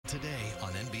today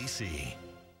on NBC.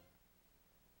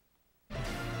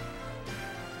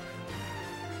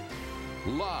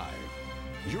 Live,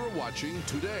 you're watching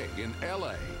Today in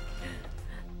LA.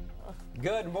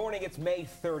 Good morning. It's May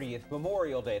 30th,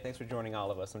 Memorial Day. Thanks for joining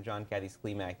all of us. I'm John Kathy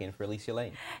Sklemak in for Alicia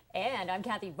Lane. And I'm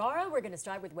Kathy Barra. We're going to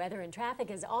start with weather and traffic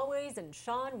as always. And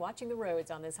Sean, watching the roads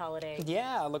on this holiday.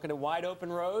 Yeah, looking at wide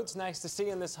open roads. Nice to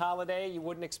see on this holiday. You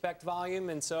wouldn't expect volume,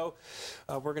 and so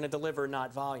we're going to deliver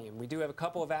not volume. We do have a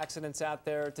couple of accidents out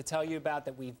there to tell you about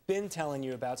that we've been telling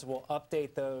you about, so we'll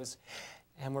update those.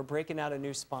 And we're breaking out a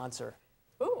new sponsor.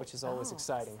 Ooh. Which is always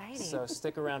exciting. Exciting. So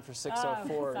stick around for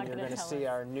 6:04 and you're going to see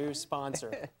our new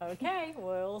sponsor. Okay,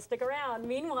 we'll stick around.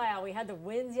 Meanwhile, we had the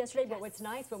winds yesterday, but what's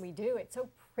nice when we do, it's so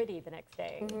pretty the next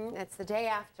day. It's the day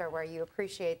after where you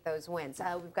appreciate those winds.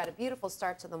 We've got a beautiful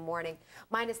start to the morning.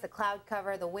 Minus the cloud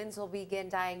cover, the winds will begin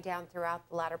dying down throughout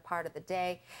the latter part of the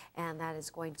day, and that is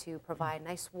going to provide a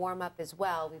nice warm up as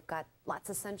well. We've got lots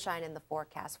of sunshine in the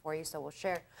forecast for you, so we'll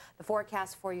share the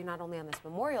forecast for you not only on this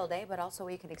Memorial Day, but also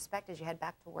what you can expect as you head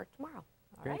back to work tomorrow.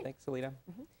 Great, right. Thanks, Alita.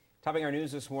 Topping our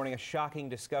news this morning, a shocking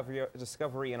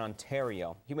discovery in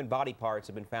Ontario. Human body parts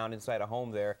have been found inside a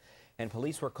home there, and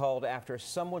police were called after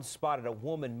someone spotted a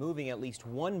woman moving at least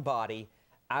one body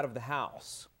out of the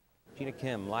house. Gina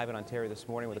Kim, live in Ontario this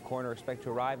morning with the coroner expected to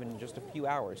arrive in just a few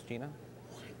hours. Gina?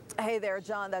 Hey there,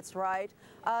 John, that's right.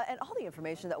 And all the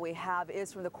information that we have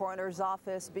is from the coroner's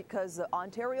office because the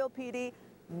Ontario PD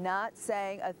not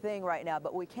saying a thing right now,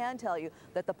 but we can tell you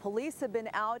that the police have been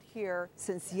out here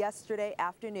since yesterday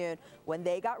afternoon when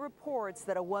they got reports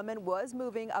that a woman was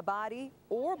moving a body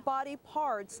or body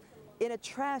parts in a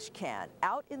trash can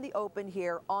out in the open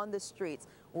here on the streets.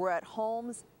 We're at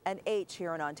Holmes and H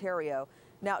here in Ontario.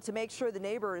 Now, to make sure the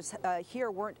neighbors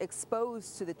here weren't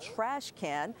exposed to the trash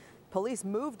can, police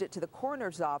moved it to the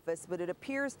coroner's office, but it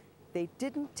appears they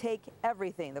didn't take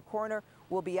everything. The coroner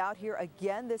will be out here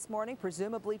again this morning,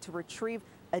 presumably to retrieve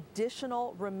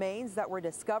additional remains that were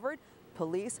discovered.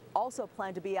 Police also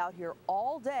plan to be out here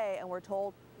all day, and we're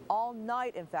told all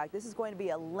night. In fact, this is going to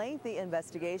be a lengthy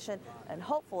investigation, and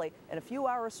hopefully in a few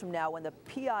hours from now, when the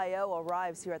PIO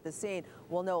arrives here at the scene,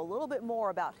 we'll know a little bit more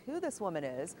about who this woman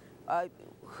is,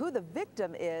 who the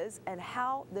victim is, and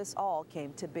how this all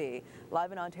came to be.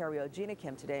 Live in Ontario, Gina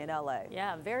Kim, Today in LA.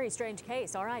 Yeah, very strange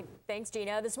case. All right, thanks,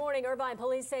 Gina. This morning, Irvine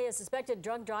police say a suspected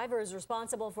drunk driver is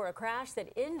responsible for a crash that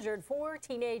injured 4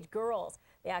 teenage girls.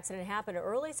 The accident happened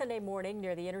early Sunday morning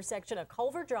near the intersection of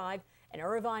Culver Drive and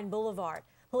Irvine Boulevard.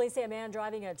 Police say a man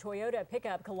driving a Toyota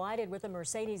pickup collided with a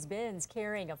Mercedes-Benz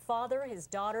carrying a father, his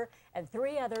daughter, and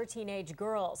 3 other teenage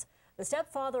girls. The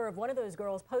stepfather of one of those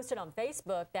girls posted on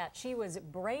Facebook that she was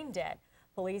brain dead.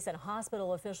 Police and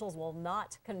hospital officials will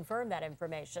not confirm that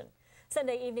information.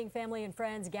 Sunday evening, family and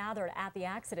friends gathered at the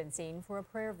accident scene for a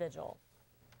prayer vigil.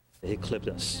 He clipped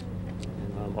us.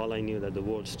 All I knew that the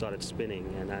world started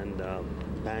spinning and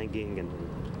banging and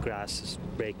grass is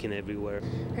breaking everywhere.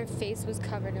 Her face was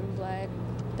covered in blood.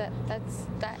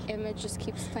 That image just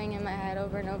keeps playing in my head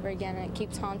over and over again, and it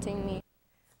keeps haunting me.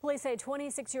 Police say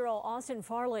 26-year-old Austin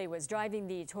Farley was driving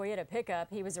the Toyota pickup.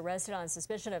 He was arrested on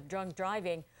suspicion of drunk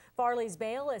driving. Farley's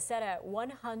bail is set at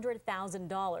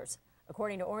 $100,000.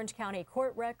 According to Orange County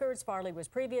court records, Farley was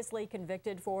previously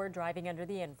convicted for driving under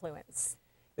the influence.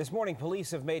 This morning, police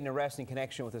have made an arrest in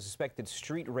connection with a suspected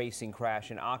street racing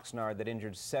crash in Oxnard that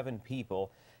injured 7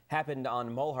 people. Happened on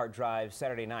Mulhart Drive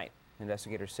Saturday night.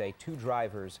 Investigators say 2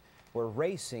 drivers were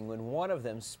racing when one of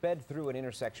them sped through an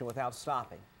intersection without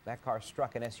stopping. That car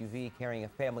struck an SUV carrying a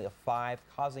family of 5,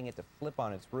 causing it to flip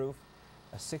on its roof.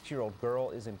 A 6-year-old girl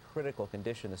is in critical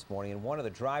condition this morning, and one of the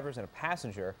drivers and a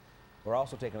passenger were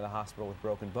also taken to the hospital with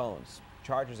broken bones.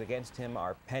 Charges against him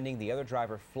are pending. The other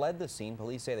driver fled the scene.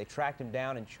 Police say they tracked him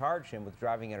down and charged him with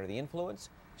driving under the influence,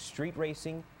 street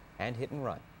racing, and hit and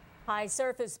run. High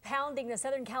surf is pounding the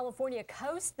Southern California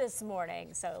coast this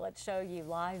morning. So let's show you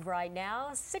live right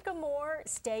now. Sycamore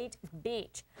State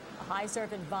Beach. A high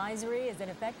surf advisory is in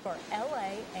effect for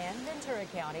LA and Ventura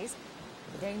counties.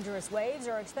 The dangerous waves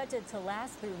are expected to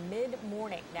last through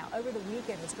mid-morning. Now, over the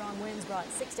weekend, the strong winds brought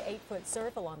 6 to 8 foot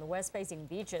surf along the west-facing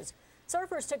beaches.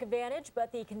 Surfers took advantage,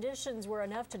 but the conditions were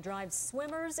enough to drive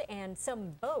swimmers and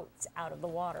some boats out of the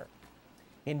water.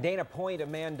 In Dana Point, a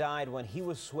man died when he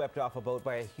was swept off a boat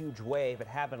by a huge wave. It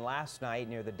happened last night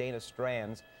near the Dana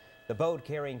Strands. The boat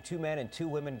carrying 2 men and 2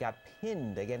 women got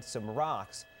pinned against some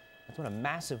rocks. That's when a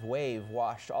massive wave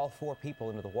washed all 4 people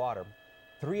into the water.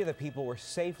 3 of the people were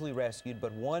safely rescued,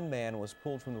 but 1 man was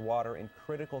pulled from the water in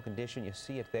critical condition. You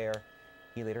see it there.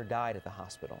 He later died at the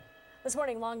hospital. This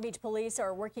morning, Long Beach police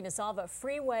are working to solve a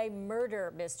freeway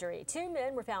murder mystery. 2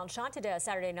 men were found shot to death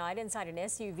Saturday night inside an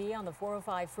SUV on the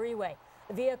 405 freeway.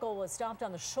 The vehicle was stopped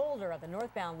on the shoulder of the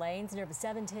northbound lanes near the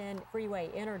 710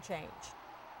 freeway interchange.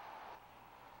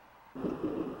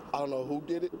 I don't know who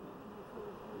did it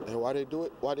and why they do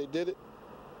it, why they did it,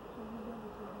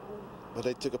 but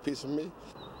they took a piece of me.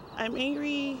 I'm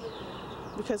angry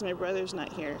because my brother's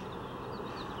not here.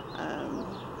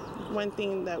 One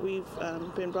thing that we've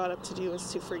been brought up to do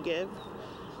is to forgive.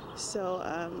 So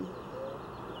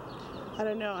I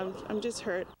don't know, I'm just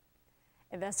hurt.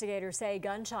 Investigators say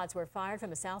gunshots were fired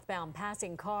from a southbound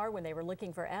passing car when they were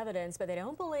looking for evidence, but they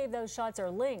don't believe those shots are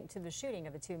linked to the shooting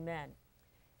of the 2 men.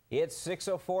 It's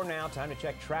 6:04 now. Time to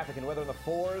check traffic and weather on the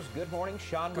 4s. Good morning,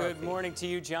 Sean Murphy. Good morning to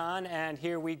you, John. And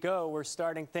here we go. We're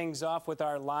starting things off with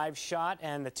our live shot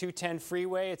and the 210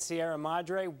 freeway at Sierra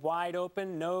Madre, wide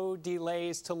open. No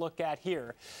delays to look at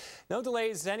here. No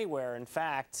delays anywhere. In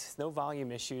fact, no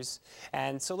volume issues.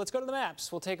 And so let's go to the maps.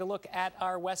 We'll take a look at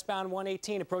our westbound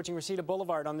 118 approaching Reseda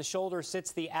Boulevard. On the shoulder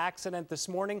sits the accident this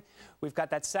morning. We've got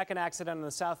that second accident on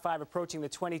the South 5 approaching the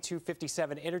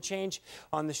 2257 interchange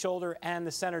on the shoulder and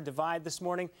the center divide this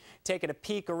morning. Taking a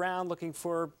peek around looking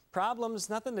for problems.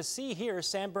 Nothing to see here.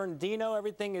 San Bernardino,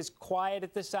 everything is quiet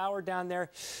at this hour down there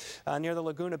near the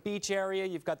Laguna Beach area.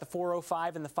 You've got the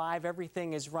 405 and the 5.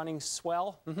 Everything is running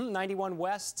swell. 91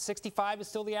 west, 65 is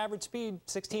still the average speed.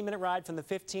 16-minute ride from the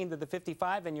 15 to the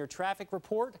 55. And your traffic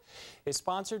report is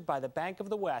sponsored by the Bank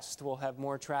of the West. We'll have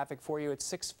more traffic for you at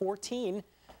 6:14.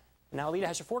 Now, Alita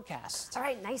has your forecast. All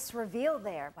right, nice reveal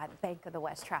there by the Bank of the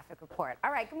West traffic report.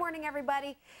 All right, good morning,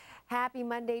 everybody. Happy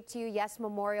Monday to you. Yes,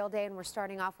 Memorial Day, and we're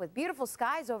starting off with beautiful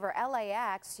skies over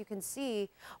LAX. You can see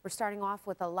we're starting off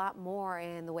with a lot more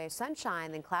in the way of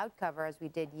sunshine than cloud cover as we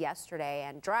did yesterday,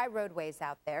 and dry roadways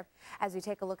out there. As we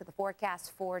take a look at the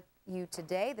forecast for you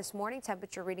today, this morning,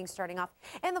 temperature readings starting off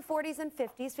in the 40s and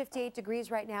 50s, 58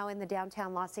 degrees right now in the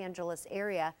downtown Los Angeles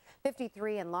area,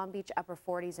 53 in Long Beach, upper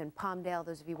 40s in Palmdale.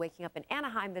 Those of you waking up in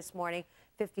Anaheim this morning,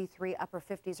 53, upper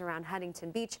 50s around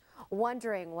Huntington Beach.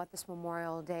 Wondering what this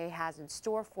Memorial Day has in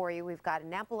store for you. We've got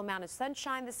an ample amount of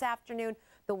sunshine this afternoon.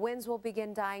 The winds will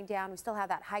begin dying down. We still have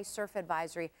that high surf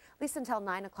advisory, at least until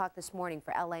 9 o'clock this morning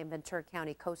for LA and Ventura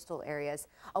County coastal areas.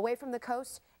 Away from the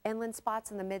coast, inland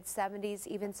spots in the mid-70s,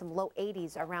 even some low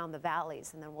 80s around the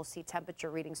valleys. And then we'll see temperature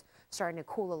readings starting to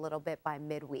cool a little bit by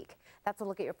midweek. That's a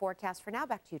look at your forecast for now.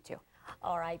 Back to you, two.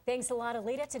 All right. Thanks a lot,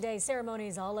 Alita. Today's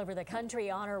ceremonies all over the country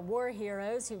honor war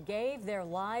heroes who gave their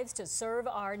lives to serve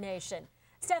our nation.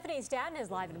 Stephanie Stanton is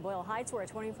live in Boyle Heights, where a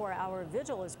 24-hour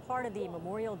vigil is part of the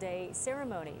Memorial Day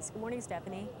ceremonies. Good morning,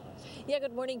 Stephanie. Yeah,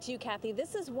 good morning to you, Kathy.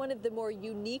 This is one of the more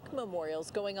unique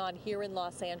memorials going on here in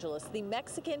Los Angeles, the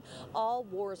Mexican All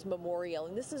Wars Memorial.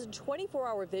 And this is a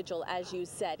 24-hour vigil, as you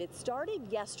said. It started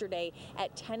yesterday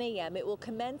at 10 a.m. It will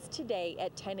commence today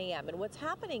at 10 a.m. And what's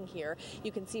happening here,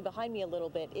 you can see behind me a little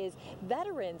bit, is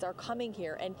veterans are coming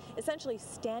here and essentially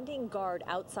standing guard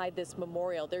outside this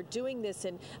memorial. They're doing this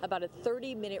in about a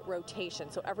 30-minute rotation.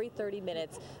 So every 30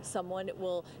 minutes, someone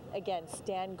will, again,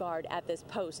 stand guard at this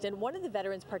post. And one of the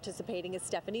veterans participating is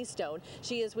Stephanie Stone.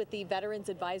 She is with the Veterans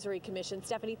Advisory Commission.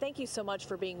 Stephanie, thank you so much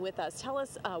for being with us. Tell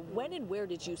us, when and where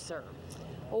did you serve?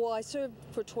 Well, I served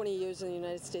for 20 years in the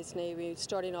United States Navy,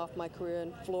 starting off my career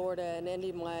in Florida and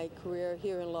ending my career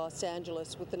here in Los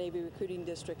Angeles with the Navy Recruiting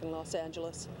District in Los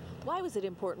Angeles. Why was it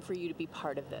important for you to be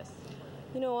part of this?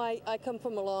 You know, I come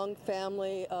from a long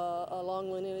family, a long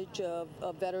lineage of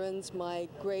veterans. My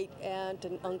great aunt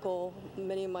and uncle,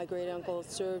 many of my great uncles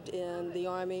served in the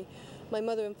Army. My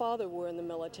mother and father were in the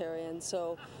military, and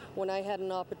so when I had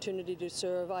an opportunity to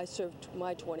serve, I served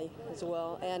my 20 as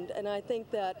well. And I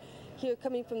think that here,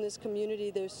 coming from this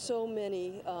community, there's so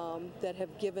many that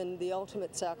have given the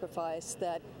ultimate sacrifice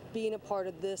that being a part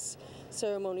of this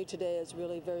ceremony today is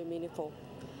really very meaningful.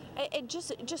 And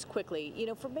just quickly, you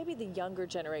know, for maybe the younger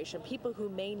generation, people who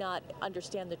may not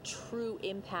understand the true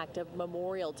impact of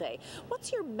Memorial Day,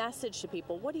 what's your message to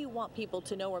people? What do you want people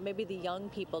to know, or maybe the young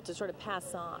people to sort of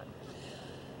pass on?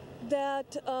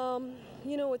 That,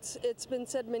 you know, it's been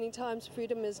said many times,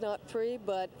 freedom is not free,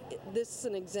 but this is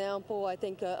an example, I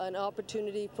think, an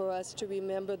opportunity for us to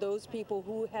remember those people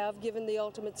who have given the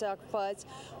ultimate sacrifice.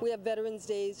 We have Veterans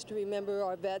Days to remember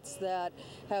our vets that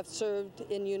have served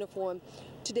in uniform.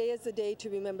 Today is the day to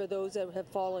remember those that have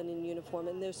fallen in uniform,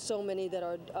 and there's so many that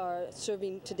are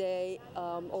serving today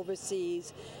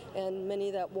overseas, and many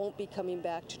that won't be coming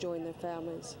back to join their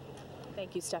families.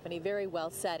 Thank you, Stephanie. Very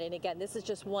well said. And again, this is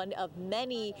just one of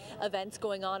many events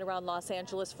going on around Los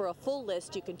Angeles. For a full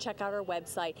list, you can check out our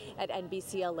website at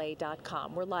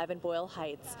NBCLA.com. We're live in Boyle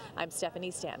Heights. I'm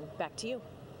Stephanie Stanton. Back to you.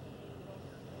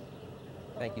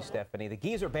 Thank you, Stephanie. The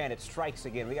Geezer Bandit strikes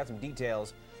again. We got some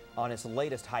details on its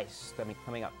latest heist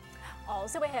coming up.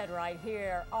 Also ahead right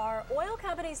here, are oil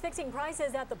companies fixing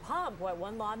prices at the pump? What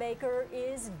one lawmaker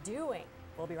is doing.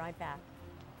 We'll be right back.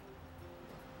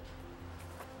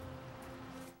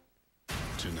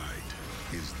 Tonight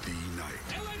is the night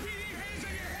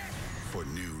for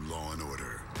new Law &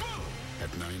 Order. At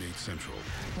 9/8 Central.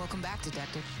 Welcome back,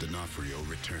 Detective. D'Onofrio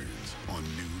returns on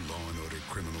new Law & Order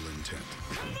Criminal Intent.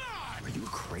 Come on! Are you a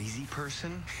crazy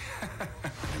person?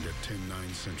 And at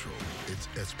 10/9 Central, it's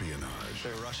espionage.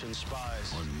 They're Russian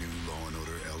spies. On new Law &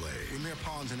 Order LA. We're mere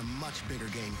pawns in a much bigger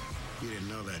game. You didn't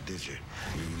know that, did you?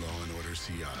 New Law & Order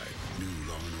CI. New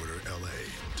Law & Order LA.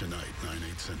 Tonight,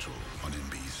 9/8 Central on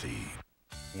NBC.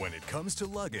 When it comes to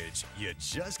luggage, you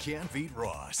just can't beat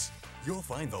Ross. You'll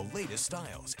find the latest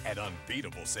styles at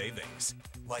unbeatable savings.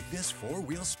 Like this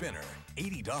 4-wheel spinner,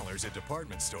 $80 at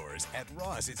department stores. At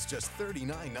Ross, it's just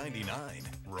 $39.99.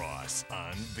 Ross,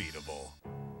 unbeatable.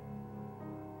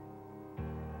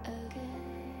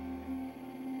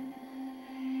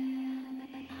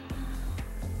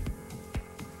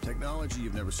 Technology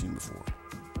you've never seen before.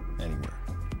 Anywhere.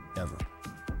 Ever.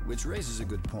 Which raises a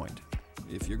good point.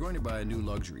 If you're going to buy a new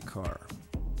luxury car,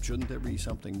 shouldn't there be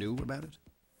something new about it?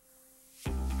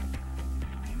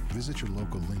 Visit your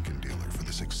local Lincoln dealer for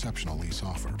this exceptional lease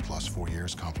offer, plus 4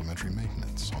 years complimentary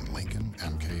maintenance on Lincoln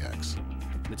MKX.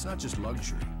 It's not just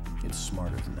luxury, it's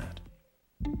smarter than that.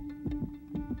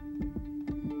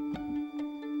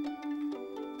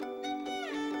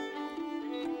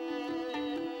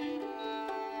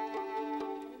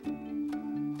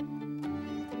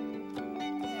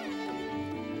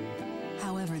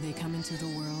 However they come into the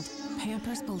world,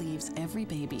 Pampers believes every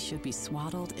baby should be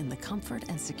swaddled in the comfort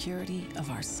and security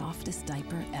of our softest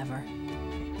diaper ever.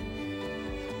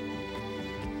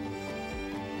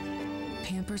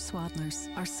 Pampers Swaddlers,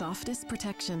 our softest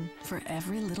protection for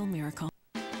every little miracle.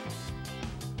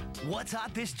 What's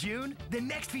hot this June? The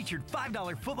next featured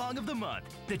 $5 footlong of the month,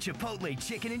 the Chipotle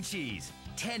Chicken and Cheese.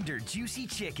 Tender, juicy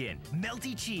chicken,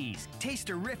 melty cheese,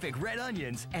 taste-terrific red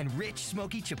onions, and rich,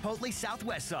 smoky Chipotle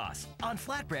Southwest sauce on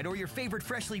flatbread or your favorite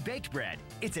freshly baked bread.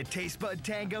 It's a taste bud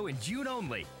tango in June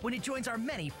only when it joins our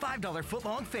many $5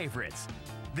 footlong favorites.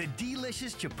 The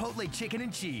delicious Chipotle Chicken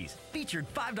and Cheese, featured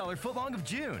 $5 footlong of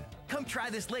June. Come try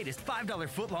this latest $5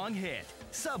 footlong hit.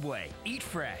 Subway, eat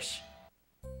fresh.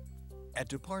 At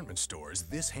department stores,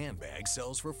 this handbag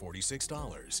sells for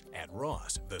 $46. At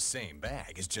Ross, the same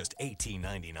bag is just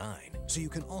 $18.99. So you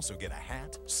can also get a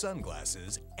hat,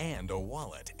 sunglasses, and a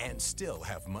wallet, and still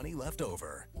have money left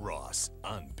over. Ross,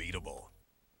 unbeatable.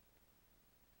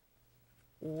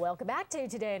 Welcome back to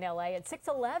Today in LA at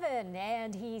 6:11,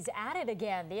 and he's at it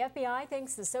again. The FBI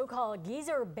thinks the so-called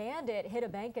Geezer Bandit hit a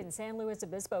bank in San Luis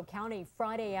Obispo County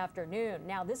Friday afternoon.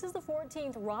 Now, this is the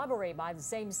 14th robbery by the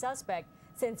same suspect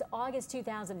since August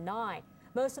 2009.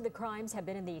 Most of the crimes have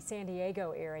been in the San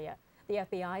Diego area. The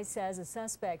FBI says the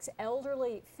suspect's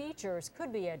elderly features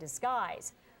could be a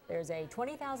disguise. There's a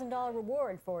 $20,000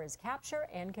 reward for his capture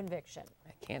and conviction.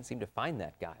 I can't seem to find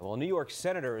that guy. Well, a New York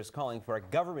senator is calling for a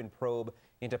government probe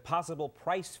into possible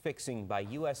price fixing by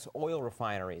U.S. oil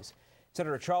refineries.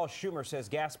 Senator Charles Schumer says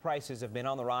gas prices have been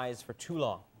on the rise for too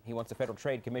long. He wants the Federal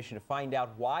Trade Commission to find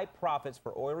out why profits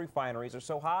for oil refineries are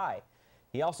so high.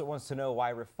 He also wants to know why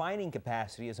refining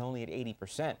capacity is only at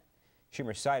 80%.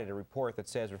 Schumer cited a report that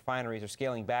says refineries are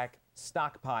scaling back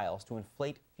stockpiles to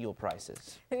inflate fuel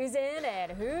prices. Who's in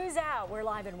and who's out? We're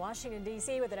live in Washington,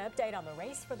 D.C. with an update on the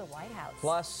race for the White House.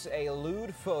 Plus, a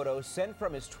lewd photo sent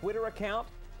from his Twitter account.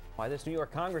 Why this New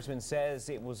York congressman says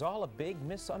it was all a big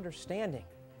misunderstanding.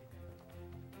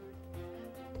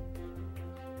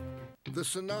 The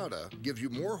Sonata gives you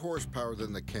more horsepower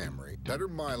than the Camry, better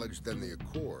mileage than the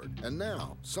Accord, and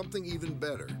now, something even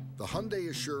better, the Hyundai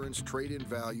Assurance Trade-in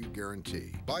Value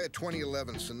Guarantee. Buy a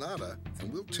 2011 Sonata,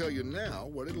 and we'll tell you now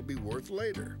what it'll be worth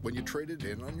later when you trade it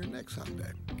in on your next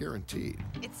Hyundai. Guaranteed.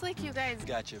 It's like you guys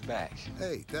got your back.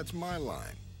 Hey, that's my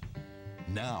line.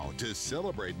 Now, to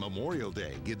celebrate Memorial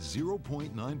Day, get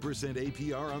 0.9%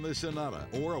 APR on the Sonata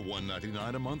or a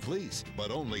 $199 a month lease,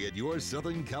 but only at your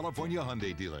Southern California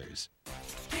Hyundai dealers.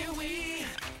 Here we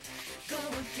go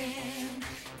again.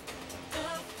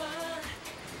 The fun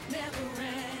never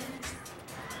ends.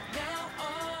 Now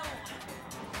all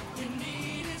you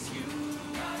need is you.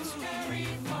 Very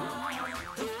fun.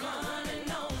 The fun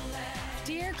and all that.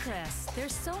 Dear Chris,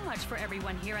 there's so much for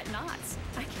everyone here at Knott's.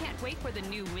 I can't wait for the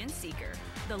new Windseeker.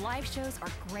 The live shows are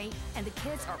great, and the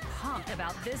kids are pumped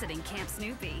about visiting Camp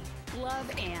Snoopy. Love,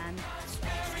 Ann.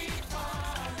 Very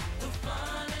fun. The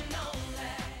fun and all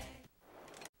that.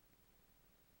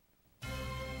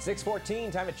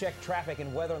 6:14, time to check traffic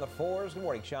and weather on the 4s. Good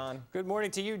morning, Sean. Good morning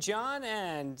to you, John,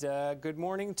 and good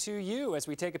morning to you as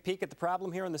we take a peek at the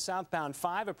problem here on the southbound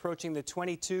 5 approaching the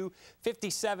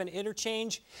 2257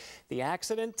 interchange. The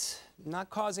accident not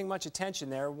causing much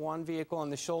attention there. One vehicle on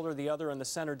the shoulder, the other on the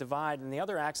center divide, and the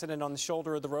other accident on the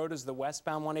shoulder of the road is the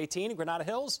westbound 118 in Granada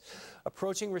Hills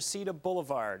approaching Reseda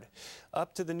Boulevard.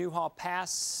 Up to the Newhall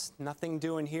Pass, nothing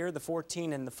doing here. The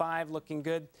 14 and the 5 looking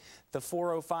good. The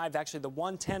 405, actually the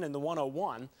 110 and the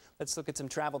 101. Let's look at some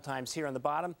travel times here on the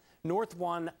bottom. North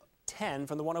 110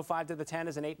 from the 105 to the 10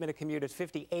 is an 8-minute commute at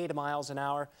 58 miles an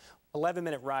hour.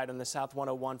 11-minute ride on the South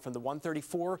 101 from the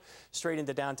 134 straight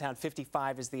into downtown.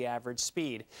 55 is the average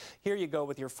speed. Here you go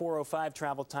with your 405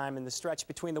 travel time, in the stretch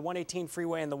between the 118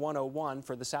 freeway and the 101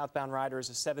 for the southbound rider is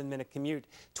a 7-minute commute.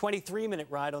 23-minute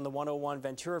ride on the 101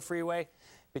 Ventura Freeway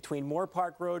between Moore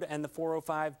Park Road and the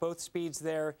 405, both speeds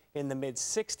there in the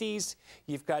mid-60s.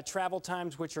 You've got travel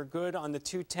times which are good on the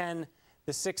 210,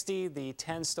 the 60, the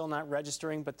 10 still not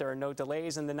registering, but there are no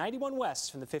delays. And the 91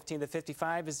 West from the 15 to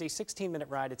 55 is a 16-minute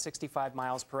ride at 65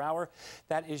 miles per hour.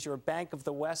 That is your Bank of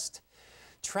the West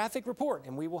traffic report,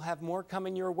 and we will have more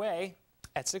coming your way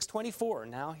at 6:24.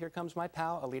 Now here comes my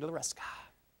pal, Alita Loresca.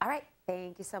 All right.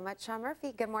 Thank you so much, Sean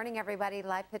Murphy. Good morning, everybody.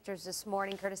 Live pictures this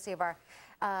morning, courtey of our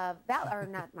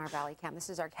not our Valley Cam. This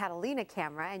is our Catalina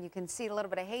camera, and you can see a little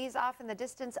bit of haze off in the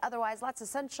distance. Otherwise, lots of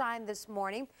sunshine this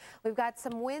morning. We've got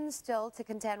some wind still to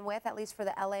contend with, at least for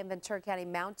the LA and Ventura County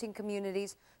mountain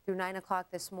communities through 9 o'clock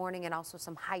this morning, and also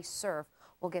some high surf.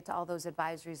 We'll get to all those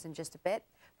advisories in just a bit.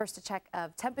 First, a check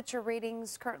of temperature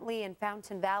readings. Currently in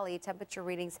Fountain Valley, temperature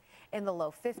readings in the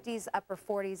low 50s, upper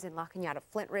 40s in La Cañada,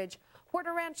 Flint Ridge.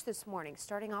 Porter Ranch this morning,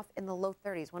 starting off in the low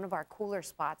 30s, one of our cooler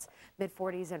spots,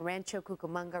 mid-40s, and Rancho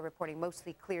Cucamonga reporting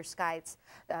mostly clear skies,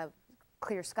 and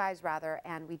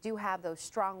we do have those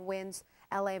strong winds.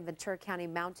 LA and Ventura County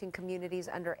mountain communities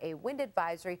under a wind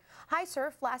advisory. High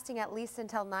surf lasting at least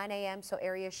until 9 a.m., so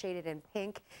areas shaded in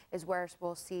pink is where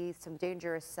we'll see some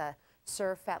dangerous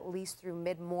surf at least through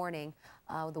mid-morning.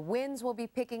 The winds will be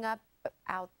picking up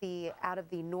out of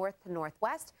the north to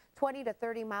northwest, 20 to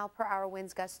 30 mile per hour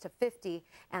winds, gusts to 50,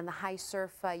 and the high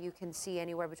surf you can see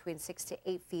anywhere between 6 to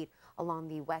 8 feet along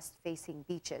the west-facing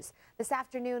beaches. This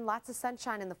afternoon, lots of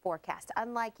sunshine in the forecast.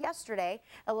 Unlike yesterday,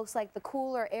 it looks like the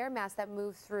cooler air mass that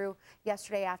moved through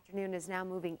yesterday afternoon is now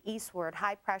moving eastward.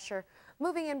 High pressure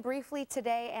moving in briefly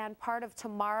today and part of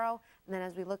tomorrow. And then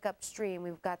as we look upstream,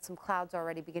 we've got some clouds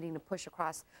already beginning to push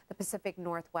across the Pacific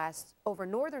Northwest over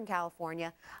Northern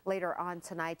California later on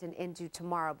tonight and into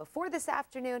tomorrow. Before this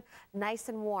afternoon, nice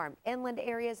and warm. Inland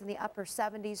areas in the upper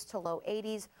 70s to low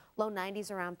 80s, low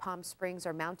 90s around Palm Springs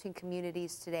or mountain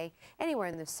communities today, anywhere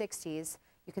in the 60s.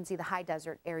 You can see the high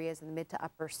desert areas in the mid to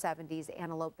upper 70s,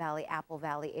 Antelope Valley, Apple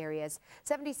Valley areas.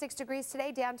 76 degrees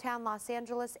today, downtown Los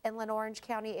Angeles, inland Orange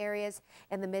County areas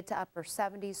in the mid to upper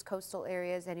 70s, coastal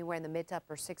areas anywhere in the mid to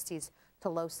upper 60s to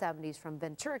low 70s from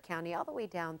Ventura County all the way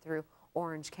down through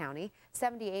Orange County.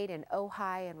 78 in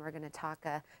Ojai, and we're going to talk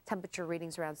temperature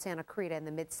readings around Santa Clarita in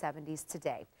the mid 70s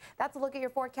today. That's a look at your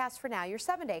forecast for now. Your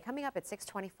 7-day coming up at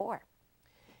 6:24.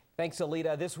 Thanks,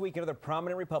 Alita. This week, another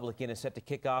prominent Republican is set to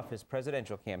kick off his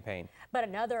presidential campaign. But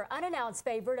another unannounced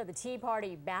favorite of the Tea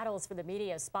Party battles for the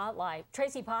media spotlight.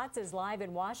 Tracy Potts is live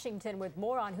in Washington with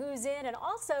more on who's in and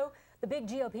also the big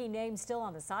GOP names still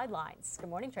on the sidelines. Good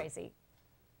morning, Tracy.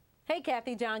 Hey,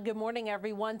 Kathy, John, good morning,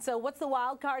 everyone. So what's the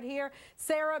wild card here?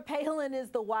 Sarah Palin is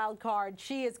the wild card.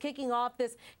 She is kicking off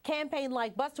this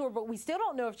campaign-like bus tour, but we still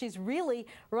don't know if she's really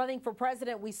running for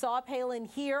president. We saw Palin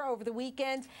here over the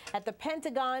weekend at the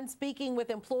Pentagon speaking with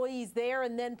employees there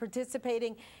and then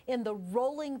participating in the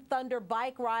Rolling Thunder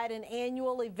Bike Ride, an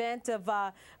annual event of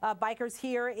bikers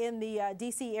here in the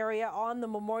D.C. area on the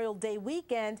Memorial Day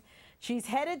weekend. She's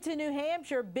headed to New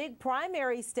Hampshire, big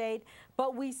primary state,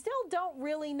 but we still don't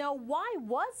really know why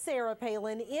was Sarah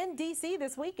Palin in D.C.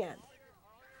 this weekend.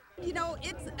 You know,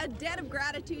 it's a debt of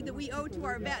gratitude that we owe to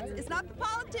our vets. It's not the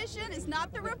politician, it's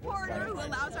not the reporter who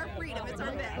allows our freedom, it's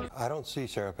our vets. I don't see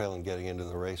Sarah Palin getting into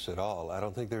the race at all. I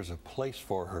don't think there's a place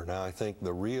for her now. I think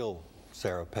the real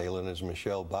Sarah Palin is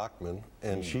Michelle Bachmann,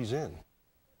 and she's in.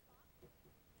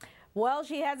 Well,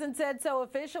 she hasn't said so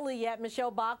officially yet.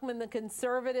 Michelle Bachmann, the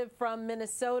conservative from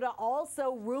Minnesota,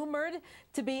 also rumored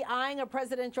to be eyeing a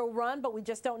presidential run, but we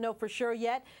just don't know for sure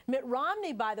yet. Mitt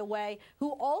Romney, by the way,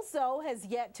 who also has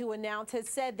yet to announce, has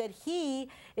said that he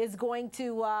is going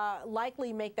to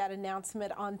likely make that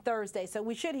announcement on Thursday. So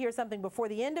we should hear something before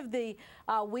the end of the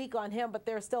week on him, but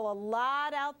there's still a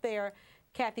lot out there,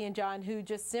 Kathy and John, who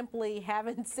just simply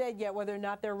haven't said yet whether or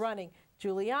not they're running.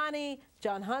 Giuliani,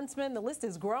 John Huntsman, the list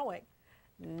is growing.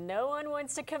 No one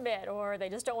wants to commit, or they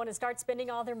just don't want to start spending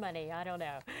all their money. I don't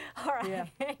know. All right.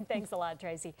 Yeah. Thanks a lot,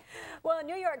 Tracy. Well, a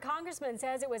New York congressman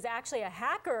says it was actually a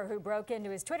hacker who broke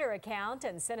into his Twitter account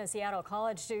and sent a Seattle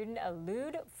college student a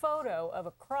lewd photo of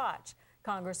a crotch.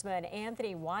 Congressman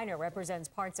Anthony Weiner represents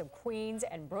parts of Queens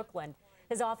and Brooklyn.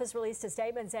 His office released a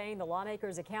statement saying the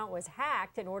lawmaker's account was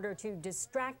hacked in order to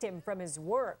distract him from his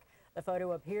work. The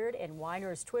photo appeared in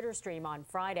Weiner's Twitter stream on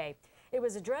Friday. It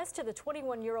was addressed to the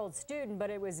 21-year-old student, but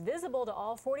it was visible to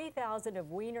all 40,000 of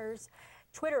Weiner's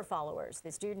Twitter followers.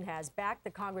 The student has backed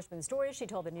the congressman's story. She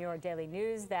told the New York Daily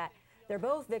News that they're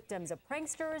both victims of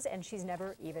pranksters, and she's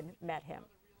never even met him.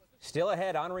 Still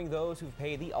ahead, honoring those who've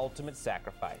paid the ultimate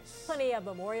sacrifice. Plenty of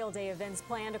Memorial Day events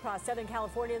planned across Southern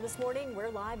California this morning. We're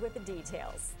live with the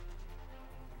details.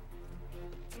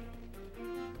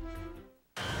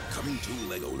 Coming to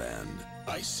Legoland,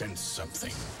 I sense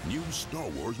something. New Star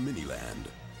Wars Miniland.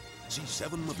 See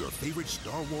 7 of your favorite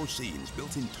Star Wars scenes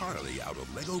built entirely out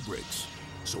of Lego bricks.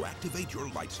 So activate your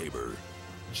lightsaber.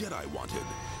 Jedi wanted.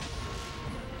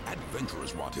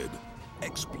 Adventurers wanted.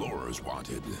 Explorers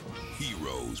wanted.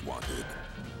 Heroes wanted.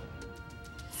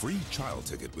 Free child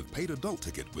ticket with paid adult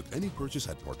ticket with any purchase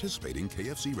at participating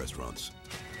KFC restaurants.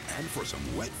 And for some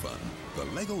wet fun, the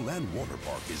Legoland Water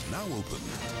Park is now open.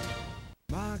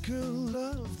 My girl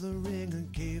loved the ring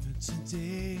and gave it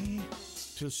today,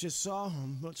 till she saw how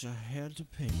much I had to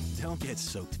pay. Don't get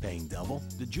soaked paying double.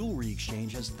 The Jewelry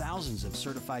Exchange has thousands of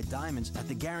certified diamonds at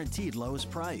the guaranteed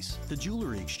lowest price. The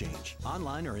Jewelry Exchange,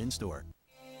 online or in-store.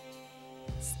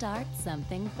 Start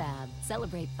something fab.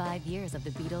 Celebrate 5 years of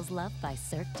the Beatles' love by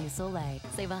Cirque du Soleil.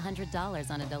 Save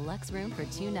 $100 on a deluxe room for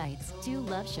 2 nights, 2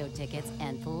 Love Show tickets,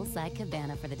 and poolside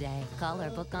cabana for the day. Call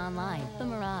or book online. The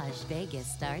Mirage Vegas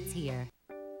starts here.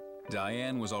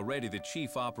 Diane was already the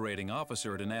chief operating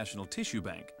officer at a national tissue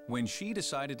bank when she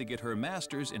decided to get her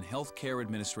master's in healthcare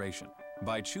administration.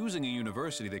 By choosing a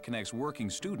university that connects working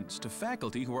students to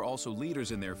faculty who are also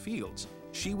leaders in their fields,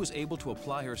 she was able to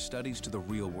apply her studies to the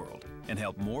real world and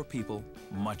help more people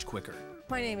much quicker.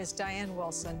 My name is Diane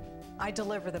Wilson. I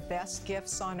deliver the best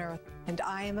gifts on earth, and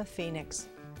I am a Phoenix.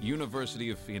 University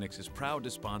of Phoenix is proud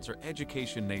to sponsor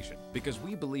Education Nation because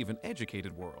we believe an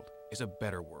educated world is a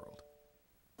better world.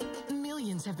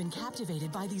 Millions have been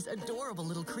captivated by these adorable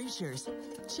little creatures.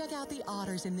 Check out the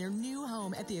otters in their new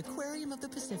home at the Aquarium of the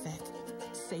Pacific.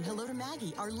 Say hello to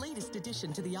Maggie, our latest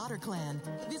addition to the Otter Clan.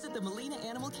 Visit the Molina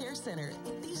Animal Care Center.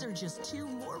 These are just 2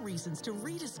 more reasons to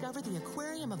rediscover the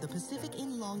Aquarium of the Pacific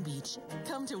in Long Beach.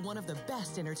 Come to one of the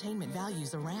best entertainment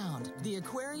values around. The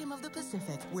Aquarium of the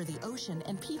Pacific, where the ocean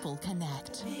and people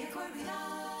connect. The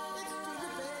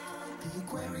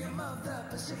Aquarium of the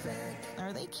Pacific.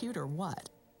 Are they cute or what?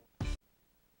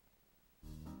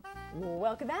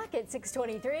 Welcome back at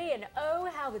 6:23, and oh,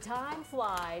 how the time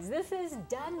flies. This is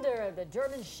Dunder, the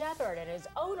German Shepherd, and his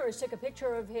owners took a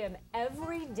picture of him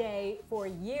every day for a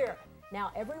year.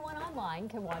 Now, everyone online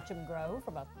can watch him grow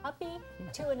from a puppy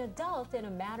to an adult in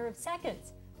a matter of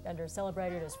seconds. Dunder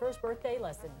celebrated his first birthday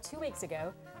less than 2 weeks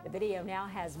ago. The video now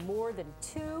has more than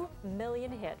 2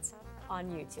 million hits on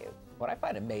YouTube. What I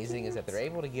find amazing is that they're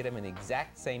able to get him in the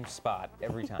exact same spot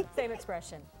every time. Same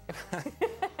expression.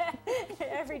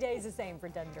 Every day is the same for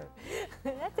Dunder.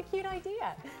 That's a cute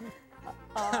idea.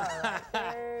 All right,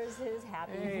 there's his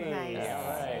happy face. Nice.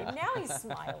 Yeah, right. Now he's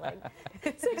smiling.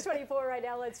 6:24 right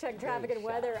now. Let's check traffic and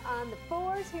weather on the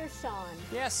 4s. Here's Sean.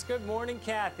 Yes, good morning,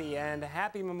 Kathy, and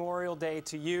happy Memorial Day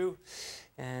to you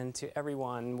and to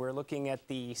everyone. We're looking at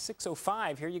the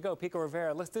 605. Here you go, Pico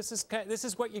Rivera. This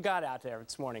is what you got out there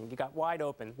this morning. You got wide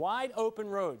open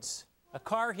roads. A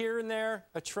car here and there,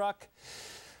 a truck.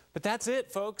 But that's it,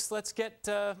 folks. Let's get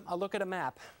a look at a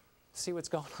map. See what's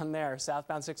going on there.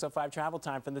 Southbound 605 travel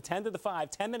time from the 10 to the 5,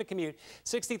 10-minute commute.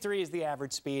 63 is the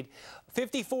average speed.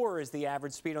 54 is the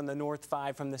average speed on the North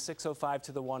 5 from the 605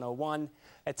 to the 101.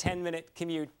 A 10-minute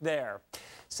commute there.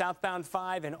 Southbound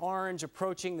 5 in orange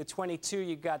approaching the 22.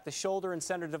 You got the shoulder and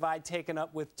center divide taken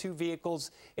up with 2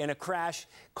 vehicles in a crash.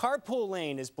 Carpool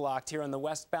lane is blocked here on the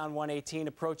westbound 118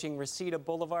 approaching Reseda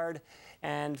Boulevard.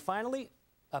 And finally,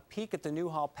 a peek at the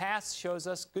Newhall Pass shows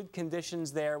us good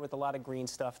conditions there with a lot of green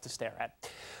stuff to stare at.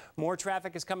 More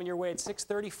traffic is coming your way at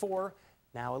 6:34.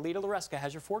 Now, Alita Loreska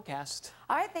has your forecast.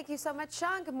 All right, thank you so much,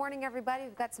 Sean. Good morning, everybody.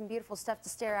 We've got some beautiful stuff to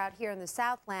stare out here in the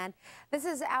Southland. This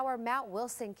is our Mount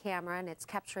Wilson camera, and it's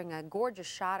capturing a gorgeous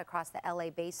shot across the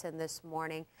LA basin this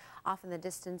morning. Off in the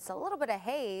distance, a little bit of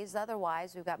haze.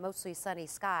 Otherwise, we've got mostly sunny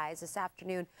skies. This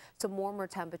afternoon, some warmer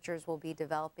temperatures will be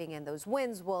developing, and those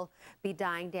winds will be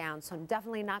dying down. So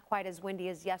definitely not quite as windy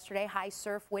as yesterday. High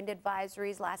surf wind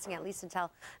advisories lasting at least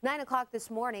until 9 o'clock this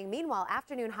morning. Meanwhile,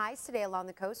 afternoon highs today along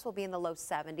the coast will be in the low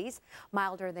 70s,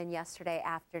 milder than yesterday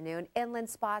afternoon. Inland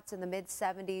spots in the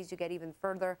mid-70s. You get even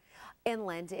further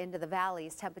inland into the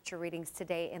valleys. Temperature readings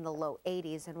today in the low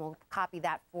 80s, and we'll copy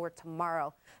that for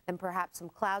tomorrow. Then perhaps some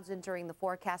clouds entering the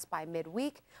forecast by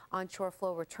midweek. Onshore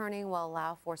flow returning will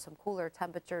allow for some cooler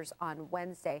temperatures on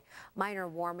Wednesday. Minor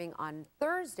warming on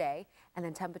Thursday, and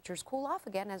then temperatures cool off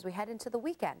again as we head into the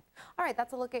weekend. All right,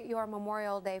 that's a look at your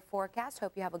Memorial Day forecast.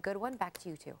 Hope you have a good one. Back to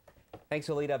you two. Thanks,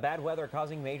 Alita. Bad weather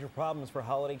causing major problems for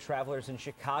holiday travelers in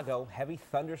Chicago. Heavy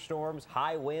thunderstorms,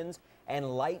 high winds,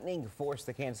 and lightning forced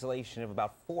the cancellation of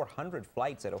about 400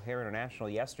 flights at O'Hare International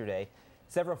yesterday.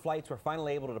 Several flights were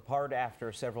finally able to depart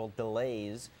after several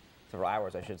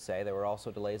hours, I should say. There were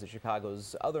also delays at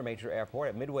Chicago's other major airport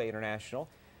at Midway International.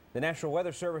 The National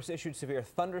Weather Service issued severe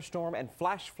thunderstorm and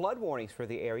flash flood warnings for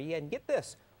the area. And get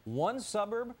this, one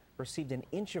suburb received an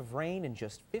inch of rain in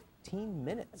just 15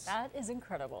 minutes. That is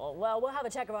incredible. Well, we'll have a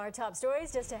check of our top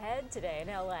stories just ahead today in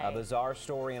L.A. A bizarre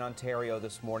story in Ontario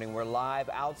this morning. We're live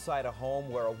outside a home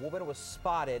where a woman was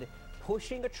spotted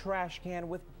pushing a trash can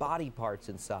with body parts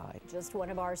inside. Just one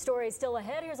of our stories still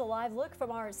ahead. Here's a live look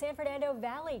from our San Fernando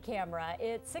Valley camera.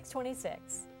 It's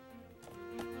 6:26.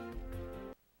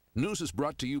 News is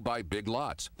brought to you by Big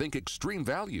Lots. Think extreme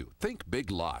value. Think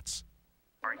Big Lots.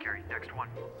 All right, Carrie, next one.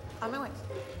 On my way.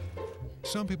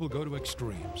 Some people go to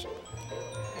extremes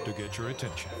to get your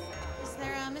attention. Is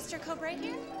there a Mr. Cobray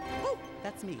here? Oh,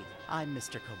 that's me. I'm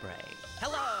Mr. Cobray.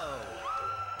 Hello!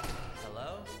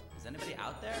 Hello? Is anybody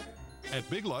out there? At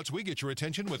Big Lots, we get your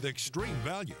attention with extreme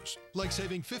values, like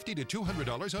saving $50 to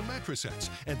 $200 on mattress sets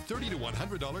and $30 to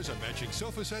 $100 on matching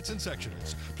sofa sets and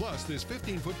sectionals. Plus, this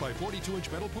 15-foot by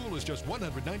 42-inch metal pool is just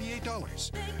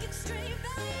 $198. Big extreme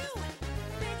value.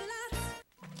 Big Lots.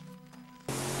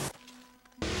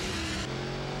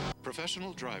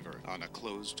 Professional driver on a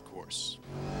closed course.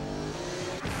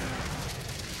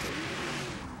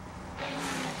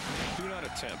 Do not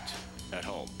attempt at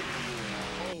home.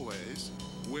 Always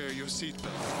wear your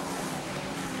seatbelt.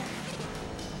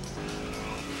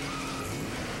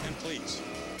 And please,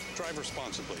 drive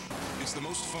responsibly. It's the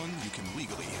most fun you can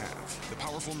legally have. The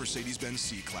powerful Mercedes-Benz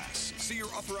C-Class. See your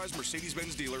authorized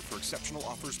Mercedes-Benz dealer for exceptional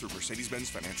offers through Mercedes-Benz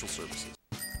Financial Services.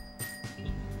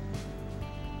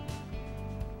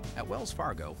 At Wells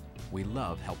Fargo, we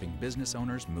love helping business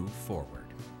owners move forward.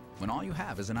 When all you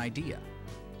have is an idea.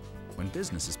 When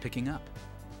business is picking up.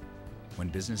 When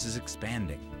business is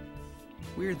expanding.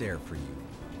 We're there for you,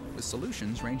 with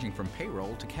solutions ranging from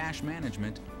payroll to cash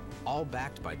management, all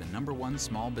backed by the #1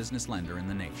 small business lender in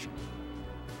the nation.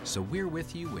 So we're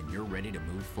with you when you're ready to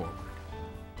move forward.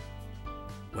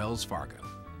 Wells Fargo.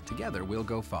 Together we'll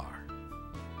go far.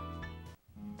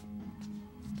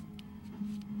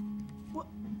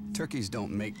 Turkeys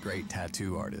don't make great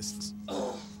tattoo artists.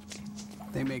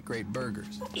 They make great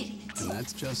burgers. And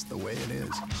that's just the way it is.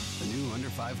 The new under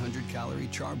 500 calorie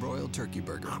charbroiled turkey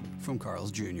burger from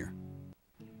Carl's Jr.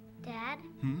 Dad?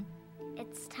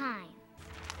 It's time.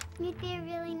 You'd be a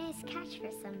really nice catch for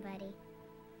somebody.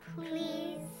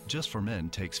 Please? Just for Men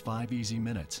takes 5 easy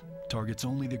minutes, targets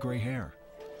only the gray hair,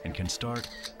 and can start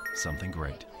something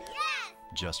great. Yes!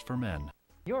 Just for Men.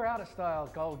 Your out-of-style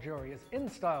gold jewelry is in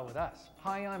style with us.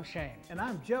 Hi, I'm Shane. And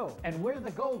I'm Joe. And we're the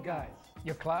gold guys.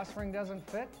 Your class ring doesn't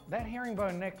fit? That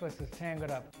herringbone necklace is tangled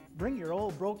up. Bring your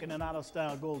old broken and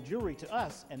out-of-style gold jewelry to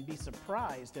us and be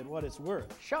surprised at what it's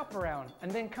worth. Shop around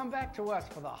and then come back to us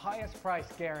for the highest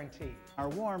price guarantee. Our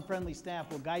warm, friendly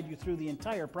staff will guide you through the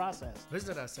entire process.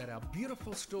 Visit us at our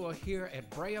beautiful store here at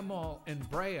Brea Mall in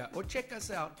Brea or check us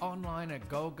out online at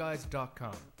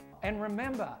goldguys.com. And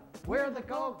remember, we're the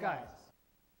gold guys.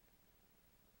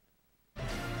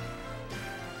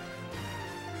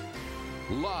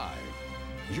 Live,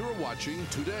 you're watching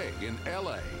Today in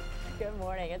L.A. Good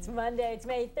morning. It's Monday. It's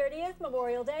May 30th,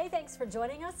 Memorial Day. Thanks for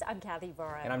joining us. I'm Kathy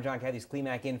Burrow. And I'm John Kathy's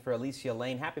Klimak in for Alicia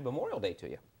Lane. Happy Memorial Day to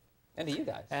you. And to you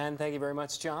guys. And thank you very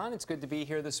much, John. It's good to be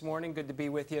here this morning. Good to be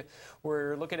with you.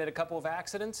 We're looking at a couple of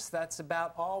accidents. That's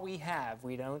about all we have.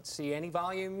 We don't see any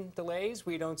volume delays.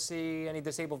 We don't see any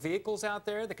disabled vehicles out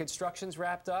there. The construction's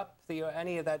wrapped up.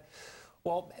 Any of that.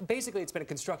 Well, basically, it's been a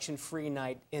construction-free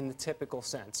night in the typical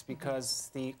sense because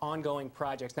the ongoing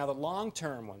projects, now the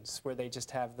long-term ones where they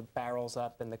just have the barrels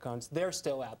up and the cones, they're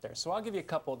still out there. So I'll give you a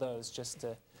couple of those just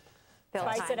to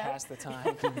Pass the time.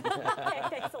 Okay,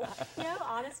 thanks a lot. You know,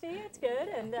 honesty, it's good.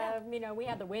 And, you know, we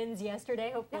had the winds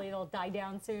yesterday. Hopefully they'll die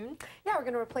down soon. Yeah, we're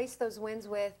going to replace those winds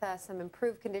with some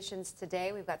improved conditions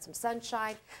today. We've got some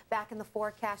sunshine back in the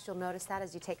forecast. You'll notice that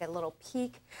as you take a little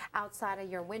peek outside of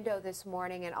your window this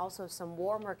morning, and also some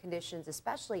warmer conditions,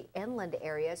 especially inland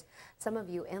areas. Some of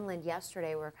you inland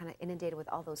yesterday were kind of inundated with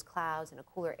all those clouds and a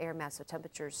cooler air mass, so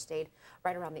temperatures stayed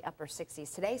right around the upper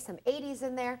 60s. Today, some 80s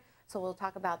in there. So we'll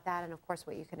talk about that and, of course,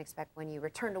 what you can expect when you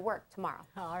return to work tomorrow.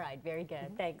 All right, very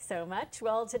good. Thanks so much.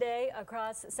 Well, today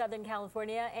across Southern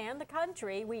California and the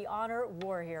country, we honor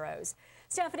war heroes.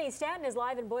 Stephanie Stanton is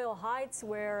live in Boyle Heights,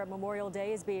 where Memorial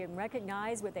Day is being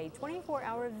recognized with a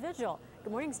 24-hour vigil.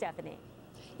 Good morning, Stephanie.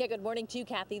 Yeah, good morning to you,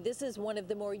 Kathy. This is one of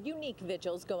the more unique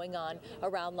vigils going on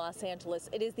around Los Angeles.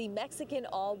 It is the Mexican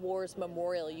All Wars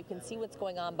Memorial. You can see what's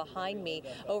going on behind me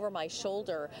over my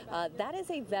shoulder. That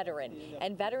is a veteran,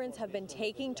 and veterans have been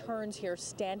taking turns here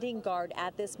standing guard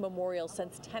at this memorial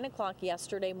since 10 o'clock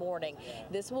yesterday morning.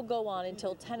 This will go on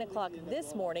until 10 o'clock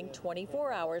this morning,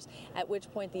 24 hours, at which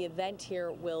point the event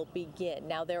here will begin.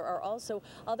 Now, there are also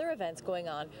other events going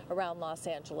on around Los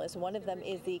Angeles. One of them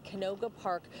is the Canoga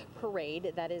Park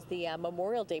Parade. That is the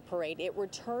Memorial Day Parade. It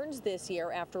returns this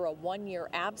year after a one-year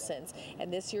absence,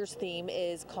 and this year's theme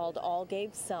is called All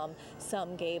Gave Some,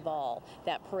 Some Gave All.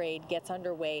 That parade gets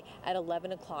underway at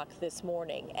 11 o'clock this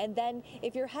morning. And then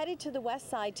if you're headed to the west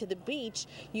side to the beach,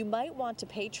 you might want to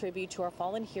pay tribute to our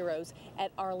fallen heroes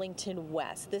at Arlington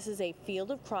West. This is a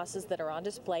field of crosses that are on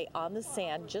display on the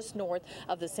sand just north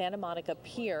of the Santa Monica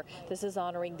Pier. This is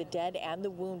honoring the dead and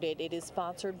the wounded. It is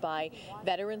sponsored by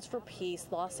Veterans for Peace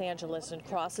Los Angeles, and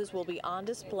crosses will be on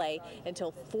display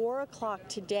until 4 o'clock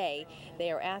today.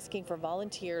 They are asking for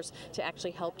volunteers to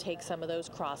actually help take some of those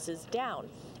crosses down.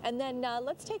 And then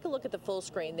let's take a look at the full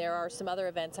screen. There are some other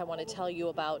events I want to tell you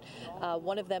about.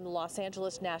 One of them, Los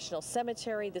Angeles National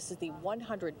Cemetery. This is the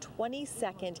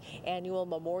 122nd annual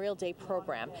Memorial Day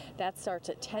program. That starts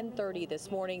at 10:30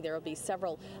 this morning. There will be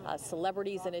several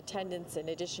celebrities in attendance, in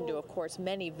addition to, of course,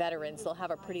 many veterans. They'll have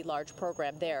a pretty large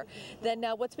program there. Then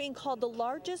what's being called the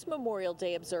largest Memorial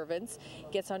Day observance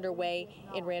gets underway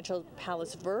in Rancho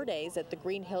Palos Verdes at the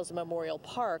Green Hills Memorial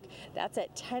Park. That's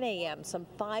at 10 a.m. Some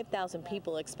 5,000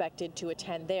 people expected to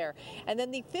attend there. And then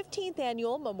the 15th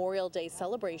annual Memorial Day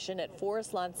celebration at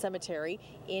Forest Lawn Cemetery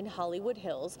in Hollywood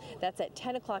Hills. That's at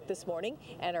 10 o'clock this morning,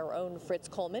 and our own Fritz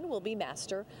Coleman will be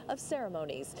master of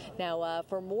ceremonies. Now,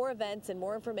 for more events and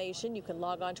more information, you can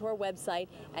log on to our website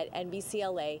at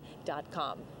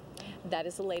nbcla.com. That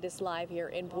is the latest live here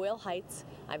in Boyle Heights.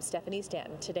 I'm Stephanie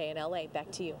Stanton, today in LA.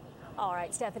 Back to you. All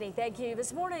right, Stephanie, thank you.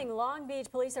 This morning, Long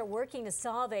Beach police are working to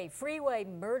solve a freeway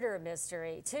murder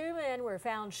mystery. Two men were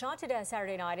found shot to death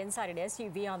Saturday night inside an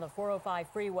SUV on the 405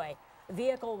 freeway. The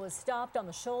vehicle was stopped on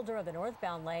the shoulder of the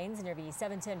northbound lanes near the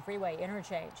 710 freeway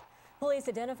interchange. Police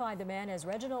identified the men as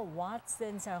Reginald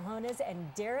Watson Sajones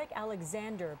and Derek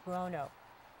Alexander Bruno.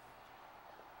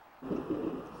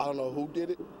 I don't know who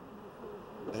did it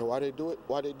and why they do it,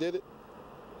 why they did it,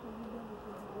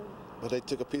 but they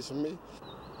took a piece of me.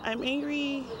 I'm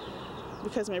angry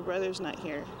because my brother's not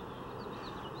here.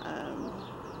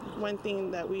 One thing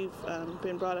that we've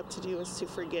been brought up to do is to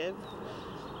forgive.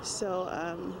 So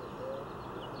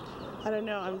I don't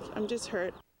know, I'm just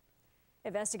hurt.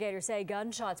 Investigators say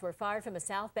gunshots were fired from a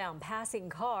southbound passing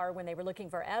car when they were looking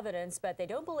for evidence, but they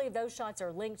don't believe those shots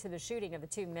are linked to the shooting of the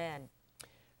two men.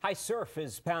 High surf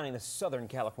is pounding the Southern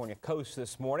California coast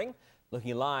this morning.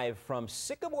 Looking live from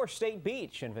Sycamore State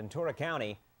Beach in Ventura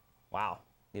County. Wow.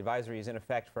 The advisory is in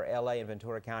effect for LA and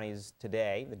Ventura counties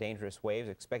today. The dangerous waves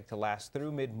expected to last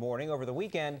through mid-morning. Over the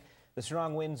weekend, the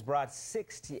strong winds brought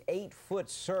 6 to 8-foot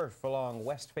surf along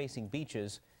west-facing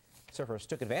beaches. Surfers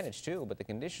took advantage, too, but the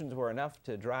conditions were enough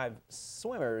to drive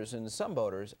swimmers and some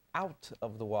boaters out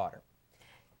of the water.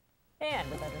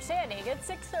 And with understanding, it's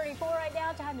 6:34 right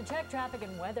now. Time to check traffic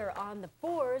and weather on the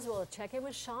 4s. We'll check in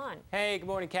with Sean. Hey, good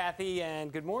morning, Kathy,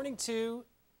 and good morning to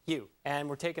you. And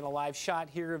we're taking a live shot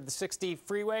here of the 60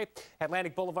 freeway,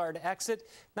 Atlantic Boulevard exit.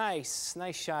 Nice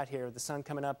shot here. The sun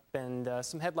coming up and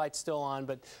some headlights still on,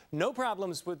 but no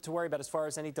problems to worry about as far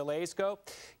as any delays go.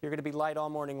 You're going to be light all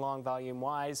morning long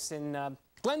volume-wise. In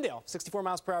Glendale, 64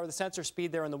 miles per hour, the sensor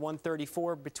speed there on the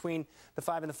 134 between the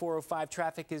 5 and the 405.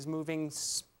 Traffic is moving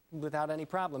without any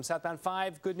problem. Southbound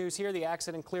 5, good news here. The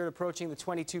accident cleared approaching the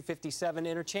 2257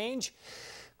 interchange.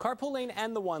 Carpool lane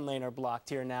and the 1 lane are blocked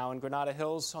here now in Granada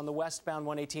Hills on the westbound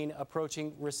 118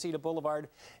 approaching Reseda Boulevard.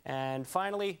 And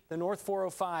finally, the north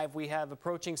 405, we have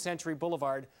approaching Century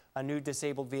Boulevard, a new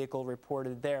disabled vehicle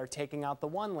reported there taking out the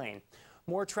 1 lane.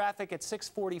 More traffic at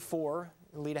 6:44.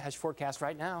 Alita has your forecast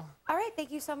right now. All right,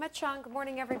 thank you so much, Sean. Good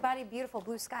morning, everybody. Beautiful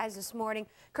blue skies this morning,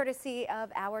 courtesy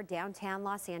of our downtown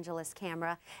Los Angeles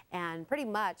camera. And pretty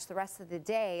much the rest of the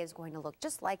day is going to look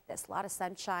just like this. A lot of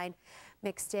sunshine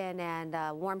mixed in and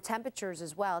warm temperatures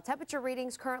as well. Temperature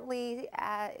readings currently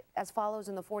as follows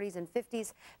in the 40s and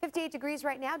 50s. 58 degrees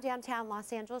right now, downtown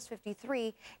Los Angeles,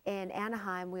 53 in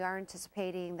Anaheim. We are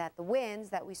anticipating that the winds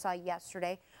that we saw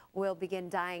yesterday will begin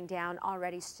dying down.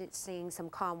 Already seeing some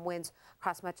calm winds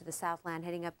across much of the Southland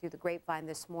heading up through the Grapevine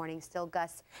this morning. Still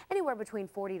gusts anywhere between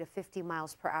 40 to 50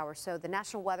 miles per hour. So the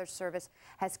National Weather Service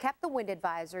has kept the wind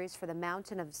advisories for the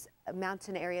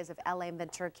mountain areas of LA and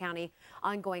Ventura County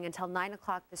ongoing until 9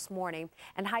 o'clock this morning,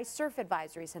 and high surf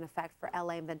advisories in effect for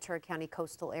LA and Ventura County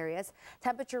coastal areas.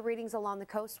 Temperature readings along the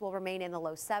coast will remain in the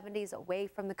low 70s. Away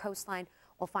from the coastline,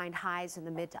 we'll find highs in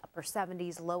the mid to upper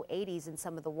 70s, low 80s in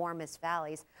some of the warmest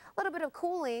valleys. A little bit of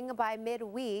cooling by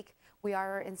midweek. We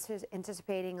are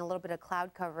anticipating a little bit of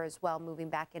cloud cover as well, moving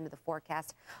back into the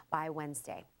forecast by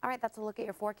Wednesday. All right, that's a look at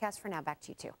your forecast for now. Back to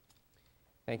you, too.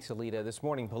 Thanks, Alita. This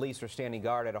morning, police are standing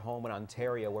guard at a home in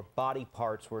Ontario where body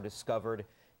parts were discovered.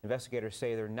 Investigators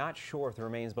say they're not sure if the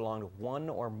remains belong to one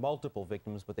or multiple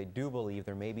victims, but they do believe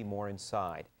there may be more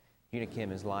inside. Gina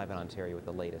Kim is live in Ontario with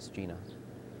the latest. Gina.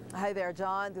 Hi there,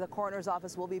 John. The coroner's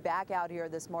office will be back out here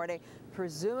this morning,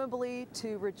 presumably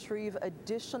to retrieve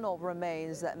additional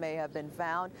remains that may have been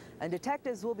found. And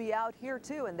detectives will be out here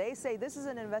too, and they say this is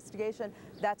an investigation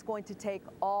that's going to take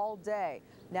all day.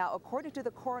 Now, according to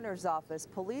the coroner's office,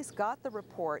 police got the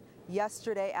report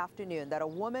yesterday afternoon that a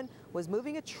woman was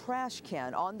moving a trash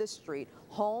can on the street,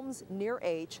 Holmes near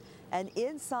H, and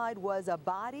inside was a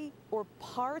body or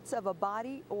parts of a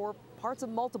body or parts of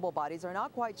multiple bodies, are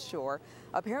not quite sure.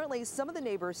 Apparently, some of the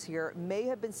neighbors here may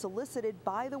have been solicited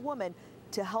by the woman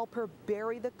to help her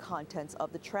bury the contents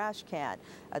of the trash can.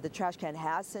 The trash can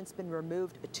has since been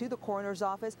removed to the coroner's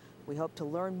office. We hope to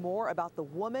learn more about the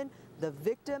woman, the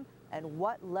victim, and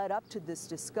what led up to this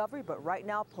discovery. But right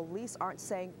now, police aren't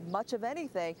saying much of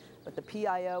anything. But the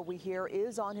PIO, we hear,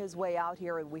 is on his way out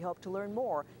here, and we hope to learn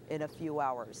more in a few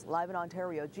hours. Live in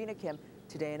Ontario, Gina Kim,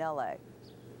 Today in LA.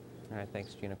 All right,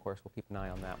 thanks, Gina. Of course, we'll keep an eye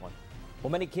on that one. Well,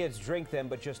 many kids drink them,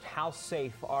 but just how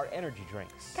safe are energy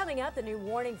drinks? Coming up, the new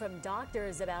warning from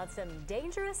doctors about some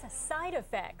dangerous side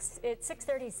effects. It's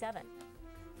 6:37.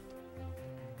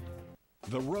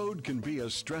 The road can be a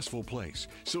stressful place,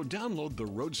 so download the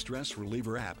Road Stress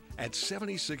Reliever app at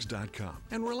 76.com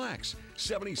and relax.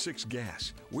 76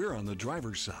 Gas. We're on the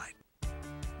driver's side.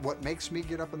 What makes me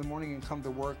get up in the morning and come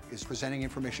to work is presenting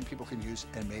information people can use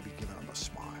and maybe giving them a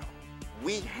smile.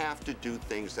 We have to do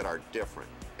things that are different,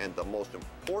 and the most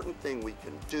important thing we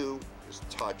can do is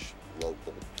touch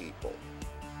local people.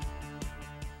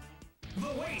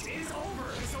 The wait is over.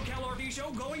 The SoCal RV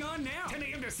show going on now. 10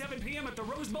 a.m. to 7 p.m. at the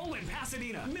Rose Bowl in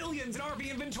Pasadena. Millions in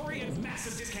RV inventory and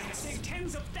massive discounts. Save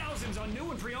tens of thousands on new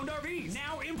and pre-owned RVs.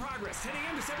 Now in progress. 10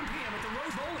 a.m. to 7 p.m. at the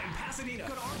Rose Bowl in Pasadena.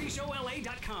 Go to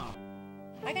RVShowLA.com.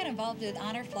 I got involved in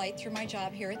Honor Flight through my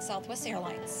job here at Southwest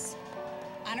Airlines.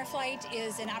 Honor Flight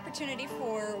is an opportunity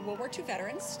for World War II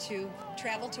veterans to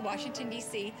travel to Washington,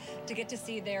 D.C. to get to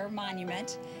see their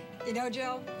monument. You know,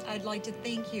 Joe, I'd like to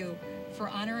thank you for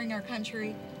honoring our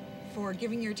country, for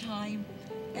giving your time,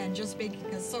 and just making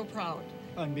us so proud.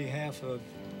 On behalf of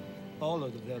all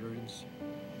of the veterans,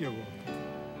 you're welcome.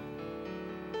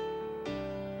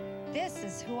 This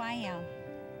is who I am.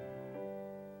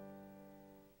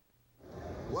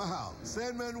 Wow,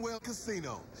 San Manuel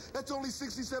Casino. That's only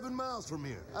 67 miles from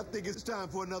here. I think it's time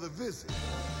for another visit.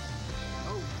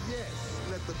 Oh, yes,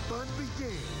 let the fun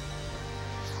begin.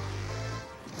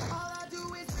 All I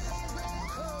do is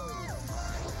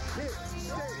hit,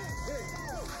 stay, hit.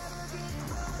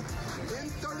 In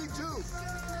 32.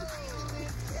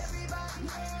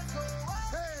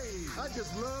 Hey, I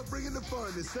just love bringing the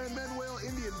fun to San Manuel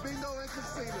Indian Bingo and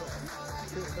Casino.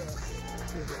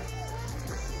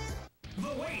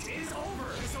 The wait is over.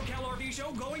 The SoCal RV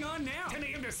show going on now. 10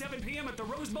 a.m. to 7 p.m. at the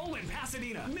Rose Bowl in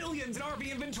Pasadena. Millions in RV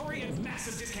inventory and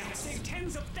massive discounts. Save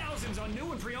tens of thousands on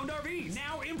new and pre-owned RVs.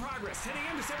 Now in progress. 10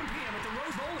 a.m. to 7 p.m. at the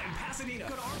Rose Bowl in Pasadena.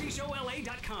 Go to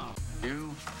RVShowLA.com.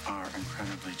 You are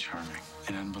incredibly charming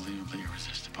and unbelievably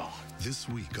irresistible. This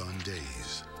week on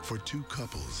Days, for two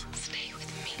couples, stay with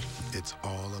me. It's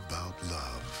all about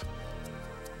love.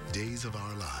 Days of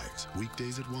Our Lives,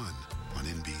 weekdays at 1 on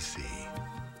NBC.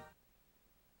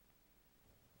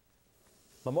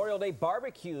 Memorial Day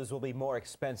barbecues will be more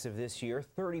expensive this year,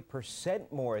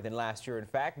 30% more than last year, in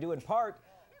fact, due in part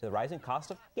to the rising cost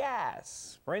of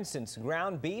gas. For instance,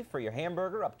 ground beef for your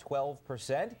hamburger up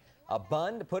 12%, a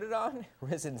bun to put it on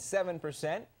risen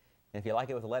 7%, And if you like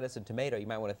it with lettuce and tomato, you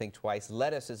might want to think twice.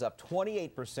 Lettuce is up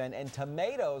 28% and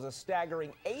tomatoes a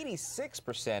staggering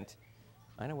 86%.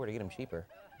 I know where to get them cheaper.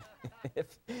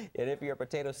 if you're a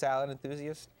potato salad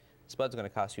enthusiast, Spud's going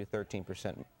to cost you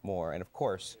 13% more. And of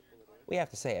course, we have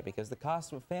to say it because the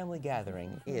cost of a family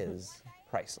gathering is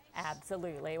priceless.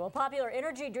 Absolutely. Well, popular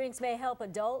energy drinks may help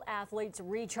adult athletes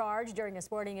recharge during a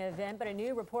sporting event, but a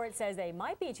new report says they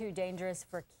might be too dangerous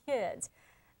for kids.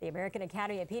 The American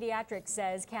Academy of Pediatrics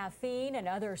says caffeine and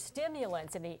other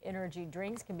stimulants in the energy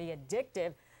drinks can be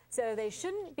addictive, so they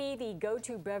shouldn't be the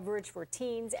go-to beverage for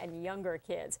teens and younger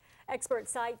kids.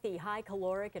 Experts cite the high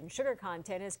caloric and sugar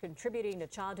content as contributing to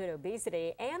childhood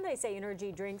obesity, and they say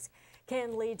energy drinks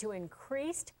can lead to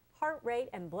increased heart rate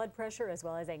and blood pressure, as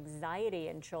well as anxiety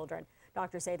in children.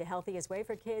 Doctors say the healthiest way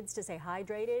for kids to stay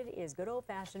hydrated is good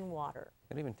old-fashioned water.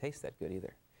 It doesn't even taste that good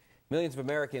either. Millions of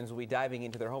Americans will be diving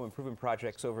into their home improvement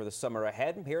projects over the summer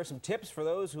ahead. Here are some tips for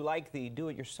those who like the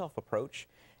do-it-yourself approach.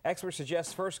 Experts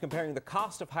suggest first comparing the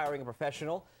cost of hiring a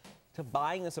professional to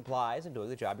buying the supplies and doing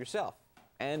the job yourself.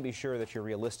 And be sure that you're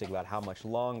realistic about how much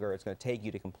longer it's going to take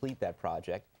you to complete that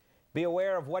project. Be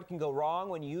aware of what can go wrong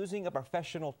when using a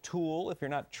professional tool. If you're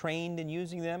not trained in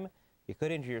using them, you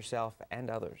could injure yourself and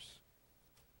others.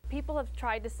 People have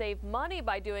tried to save money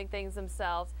by doing things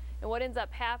themselves, and what ends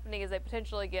up happening is they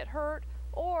potentially get hurt,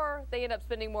 or they end up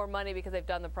spending more money because they've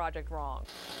done the project wrong.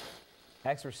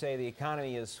 Experts say the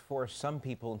economy has forced some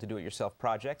people into do-it-yourself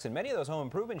projects, and many of those home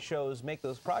improvement shows make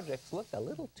those projects look a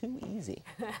little too easy.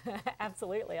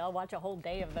 Absolutely. I'll watch a whole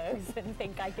day of those and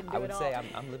think I can do it all. I would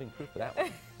say I'm living proof of that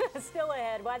one. Still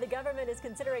ahead, why the government is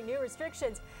considering new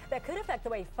restrictions that could affect the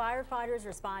way firefighters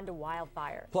respond to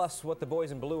wildfires. Plus, what the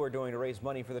boys in blue are doing to raise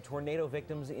money for the tornado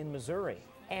victims in Missouri.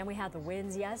 And we had the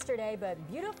winds yesterday, but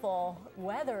beautiful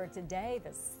weather today.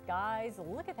 The skies,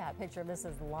 look at that picture. This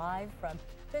is live from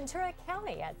Ventura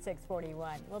County at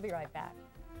 6:41. We'll be right back.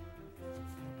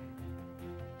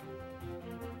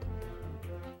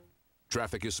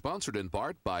 Traffic is sponsored in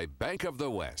part by Bank of the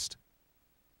West.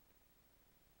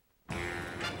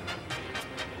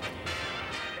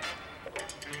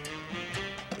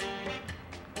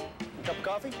 Cup of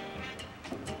coffee?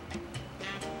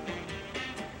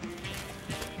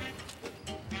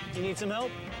 You need some help?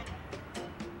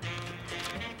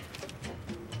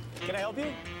 Can I help you?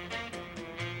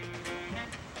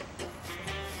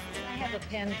 Can I have a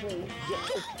pen, please?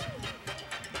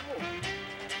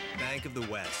 Bank of the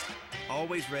West,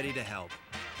 always ready to help.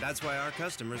 That's why our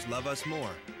customers love us more.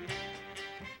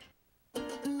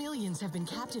 Millions have been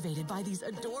captivated by these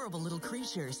adorable little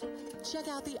creatures. Check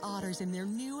out the otters in their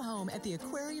new home at the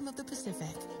Aquarium of the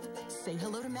Pacific. Say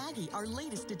hello to Maggie, our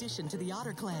latest addition to the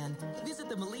Otter Clan. Visit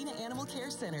the Molina Animal Care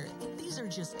Center. These are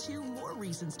just 2 more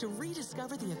reasons to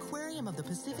rediscover the Aquarium of the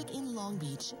Pacific in Long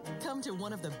Beach. Come to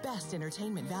one of the best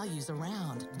entertainment values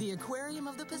around. The Aquarium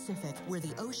of the Pacific, where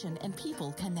the ocean and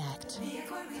people connect. The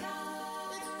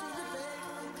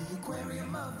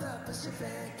Aquarium of the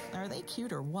Pacific. Are they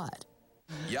cute or what?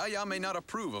 Yaya may not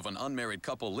approve of an unmarried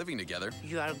couple living together.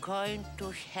 You are going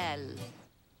to hell.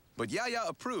 But Yaya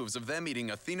approves of them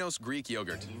eating Athenos Greek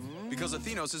yogurt. Because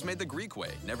Athenos is made the Greek way,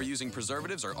 never using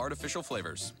preservatives or artificial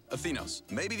flavors. Athenos,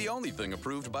 maybe the only thing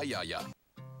approved by Yaya.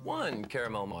 1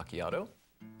 caramel macchiato.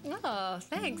 Oh,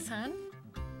 thanks, hon.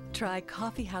 Try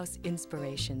Coffee House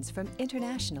Inspirations from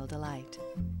International Delight.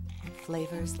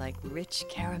 Flavors like rich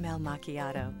caramel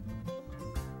macchiato.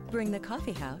 Bring the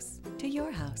coffee house to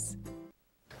your house.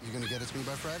 You gonna get it to me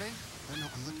by Friday? I know,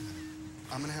 I'm looking at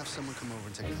it. I'm gonna have someone come over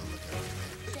and take another look at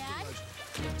it. Dad?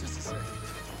 Just a second.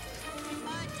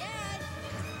 Dad?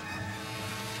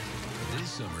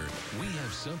 This summer, we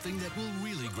have something that will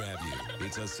really grab you.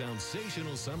 It's a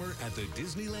sensational summer at the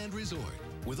Disneyland Resort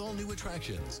with all new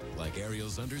attractions like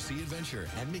Ariel's Undersea Adventure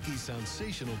and Mickey's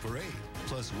Sensational Parade,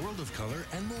 plus World of Color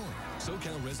and more.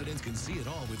 SoCal residents can see it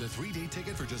all with a 3-day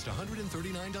ticket for just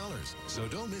 $139. So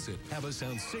don't miss it. Have a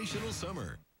sensational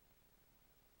summer.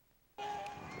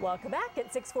 Welcome back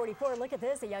at 6:44. Look at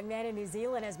this. A young man in New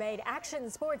Zealand has made action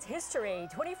sports history.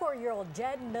 24-year-old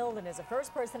Jed Milden is the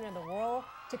first person in the world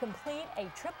to complete a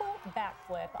triple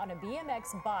backflip on a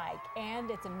BMX bike, and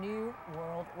it's a new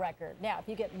world record. Now, if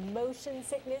you get motion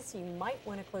sickness, you might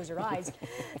want to close your eyes.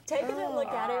 Take a look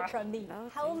at it from the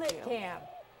helmet cam.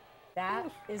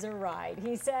 That is a ride.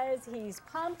 He says he's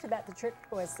pumped that the trick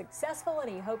was successful, and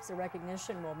he hopes the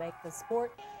recognition will make the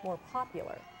sport more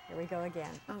popular. Here we go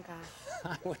again. Oh, gosh.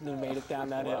 I wouldn't have made it down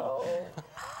that hill.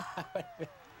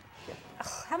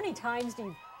 How many times do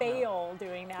you fail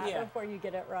doing that before you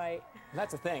get it right?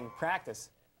 That's the thing, practice.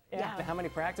 Yeah. How many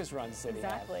practice runs did he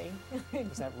have? Exactly.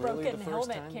 Is that really Broken the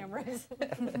first helmet time? cameras.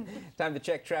 Time to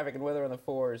check traffic and weather on the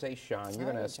 4s. Hey, Sean, you're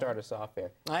going to start us off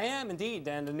here. I am indeed,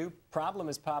 and a new problem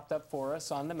has popped up for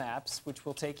us on the maps, which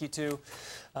will take you to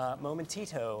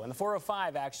Momentito. And the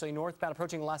 405, actually, northbound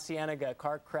approaching La Cienega,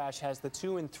 car crash has the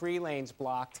 2 and 3 lanes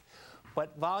blocked.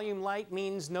 But volume light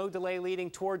means no delay leading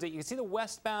towards it. You can see the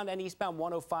westbound and eastbound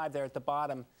 105 there at the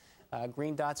bottom.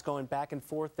 Green dots going back and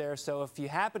forth there. So if you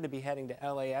happen to be heading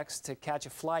to LAX to catch a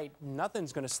flight,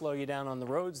 nothing's going to slow you down on the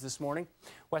roads this morning.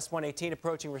 West 118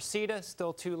 approaching Reseda,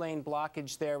 still 2-lane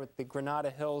blockage there with the Granada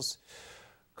Hills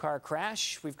car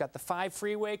crash. We've got the 5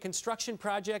 freeway construction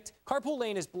project. Carpool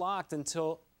lane is blocked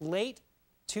until late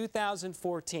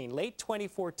 2014, late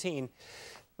 2014.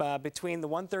 Between the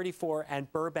 134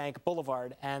 and Burbank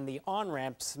Boulevard, and the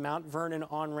on-ramps, Mount Vernon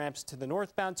on-ramps to the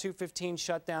northbound 215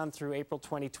 shut down through April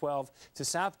 2012 to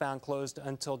southbound closed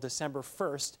until December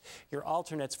 1st. Your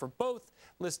alternates for both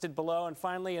listed below. And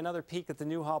finally, another peek at the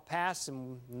Newhall Pass,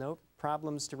 and no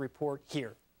problems to report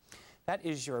here. That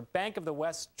is your Bank of the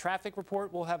West traffic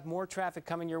report. We'll have more traffic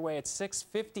coming your way at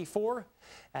 6:54.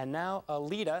 And now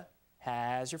Alita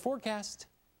has your forecast.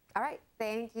 All right,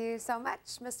 thank you so much,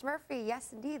 Mr. Murphy.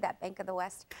 Yes, indeed, that Bank of the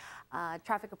West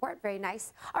traffic report, very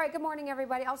nice. All right, good morning,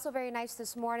 everybody. Also very nice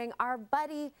this morning, our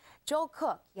buddy Joel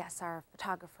Cook. Yes, our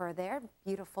photographer there.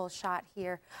 Beautiful shot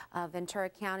here of Ventura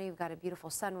County. We've got a beautiful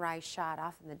sunrise shot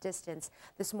off in the distance.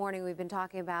 This morning, we've been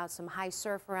talking about some high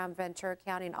surf around Ventura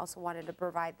County and also wanted to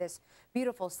provide this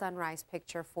beautiful sunrise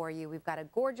picture for you. We've got a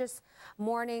gorgeous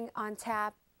morning on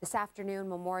tap. This afternoon,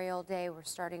 Memorial Day, we're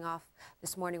starting off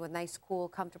this morning with nice, cool,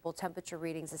 comfortable temperature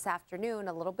readings. This afternoon,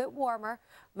 a little bit warmer,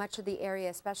 much of the area,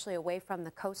 especially away from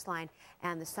the coastline,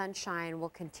 and the sunshine will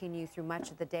continue through much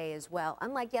of the day as well.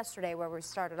 Unlike yesterday, where we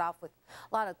started off with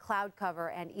a lot of cloud cover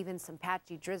and even some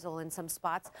patchy drizzle in some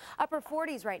spots. Upper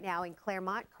 40s right now in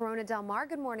Claremont. Corona Del Mar,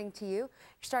 good morning to you. You're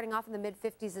starting off in the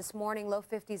mid-50s this morning, low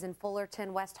 50s in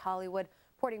Fullerton, West Hollywood.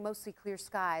 Reporting mostly clear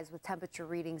skies with temperature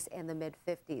readings in the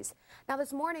mid-50s. Now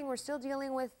this morning we're still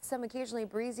dealing with some occasionally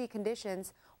breezy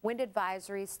conditions. Wind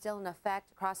advisories still in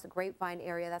effect across the Grapevine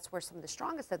area. That's where some of the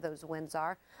strongest of those winds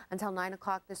are until 9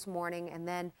 o'clock this morning, and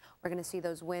then we're going to see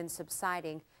those winds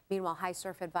subsiding. Meanwhile, high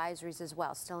surf advisories as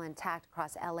well still intact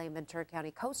across LA and Ventura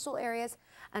County coastal areas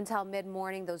until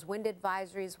mid-morning. Those wind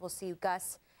advisories will see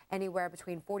gusts anywhere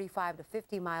between 45 to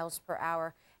 50 miles per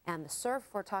hour. And the surf,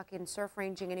 we're talking surf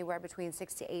ranging anywhere between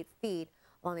 6 to 8 feet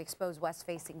along the exposed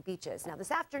west-facing beaches. Now, this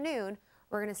afternoon,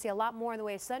 we're going to see a lot more in the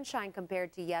way of sunshine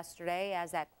compared to yesterday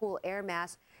as that cool air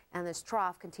mass and this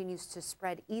trough continues to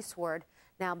spread eastward.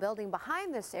 Now, building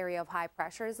behind this area of high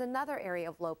pressure is another area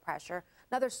of low pressure,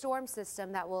 another storm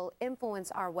system that will influence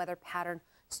our weather pattern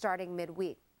starting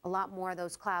midweek. A lot more of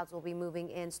those clouds will be moving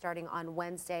in starting on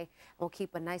Wednesday. We'll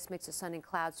keep a nice mix of sun and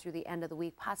clouds through the end of the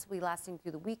week, possibly lasting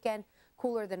through the weekend.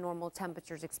 Cooler than normal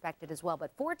temperatures expected as well.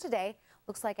 But for today,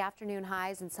 looks like afternoon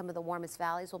highs in some of the warmest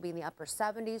valleys will be in the upper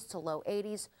 70s to low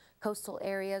 80s. Coastal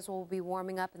areas will be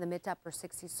warming up in the mid to upper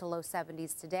 60s to low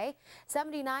 70s today.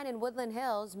 79 in Woodland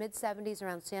Hills, mid 70s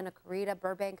around Santa Clarita,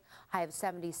 Burbank, high of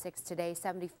 76 today,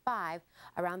 75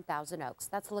 around Thousand Oaks.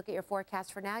 That's a look at your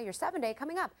forecast for now. Your 7-day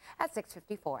coming up at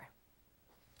 6:54.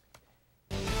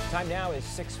 Time now is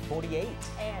 6:48.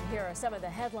 And here are some of the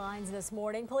headlines this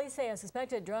morning. Police say a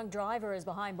suspected drunk driver is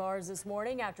behind bars this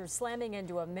morning after slamming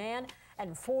into a man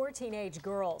and 4 teenage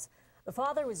girls. The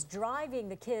father was driving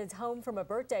the kids home from a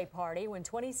birthday party when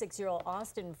 26-year-old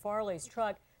Austin Farley's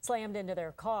truck slammed into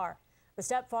their car. The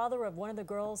stepfather of one of the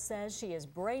girls says she is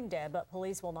brain dead, but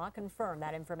police will not confirm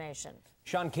that information.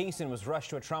 Sean Kingston was rushed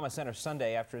to a trauma center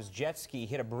Sunday after his jet ski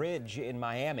hit a bridge in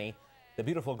Miami. The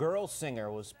Beautiful Girls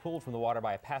singer was pulled from the water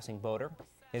by a passing boater.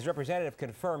 His representative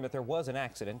confirmed that there was an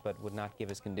accident, but would not give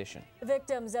his condition.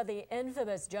 Victims of the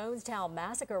infamous Jonestown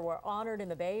massacre were honored in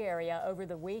the Bay Area over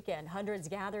the weekend. Hundreds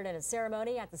gathered in a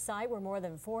ceremony at the site where more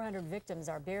than 400 victims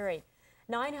are buried.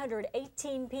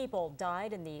 918 people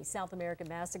died in the South American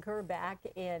massacre back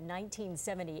in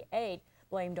 1978,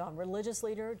 blamed on religious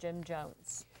leader Jim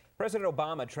Jones. President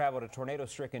Obama traveled to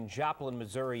tornado-stricken Joplin,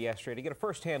 Missouri yesterday to get a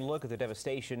first-hand look at the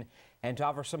devastation and to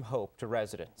offer some hope to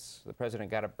residents. The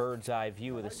president got a bird's-eye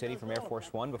view of the city from Air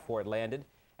Force One before it landed.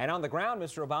 And on the ground,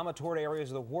 Mr. Obama toured areas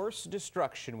of the worst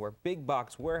destruction where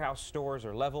big-box warehouse stores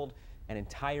are leveled and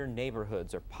entire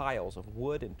neighborhoods are piles of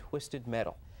wood and twisted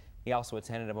metal. He also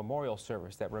attended a memorial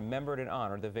service that remembered and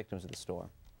honored the victims of the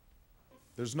storm.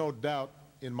 There's no doubt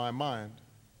in my mind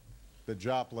that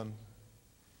Joplin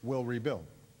will rebuild.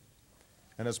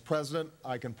 And as president,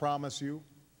 I can promise you,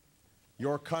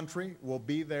 your country will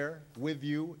be there with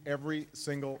you every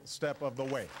single step of the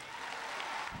way.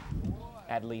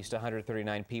 At least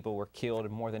 139 people were killed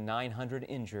and more than 900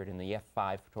 injured in the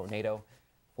F5 tornado.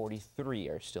 43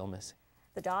 are still missing.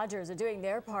 The Dodgers are doing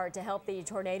their part to help the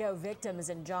tornado victims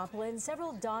in Joplin.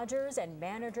 Several Dodgers and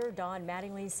manager Don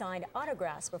Mattingly signed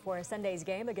autographs before Sunday's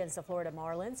game against the Florida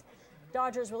Marlins.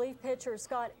 Dodgers relief pitcher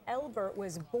Scott Elbert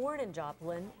was born in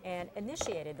Joplin and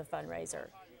initiated the fundraiser.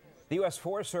 The U.S.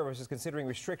 Forest Service is considering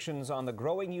restrictions on the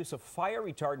growing use of fire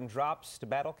retardant drops to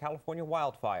battle California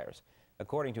wildfires.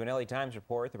 According to an LA Times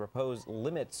report, the proposed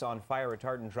limits on fire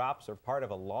retardant drops are part of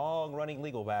a long-running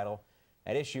legal battle.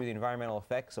 At issue, the environmental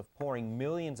effects of pouring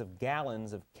millions of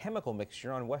gallons of chemical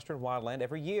mixture on western wildland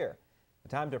every year. The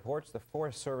Times reports the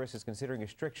Forest Service is considering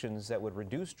restrictions that would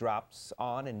reduce drops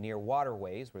on and near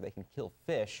waterways where they can kill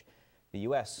fish. The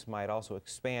U.S. might also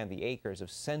expand the acres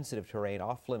of sensitive terrain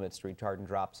off limits to retardant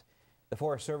drops. The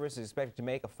Forest Service is expected to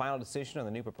make a final decision on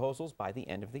the new proposals by the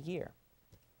end of the year.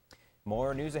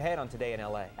 More news ahead on Today in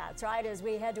L.A. That's right. As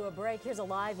we head to a break, here's a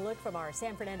live look from our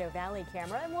San Fernando Valley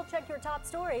camera, and we'll check your top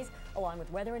stories along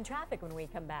with weather and traffic when we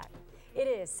come back. It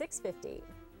is 6:50.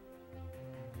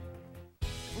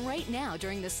 Right now,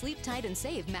 during the Sleep Tight and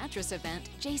Save mattress event,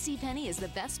 JCPenney is the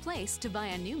best place to buy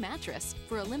a new mattress.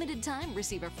 For a limited time,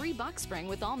 receive a free box spring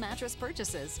with all mattress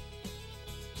purchases.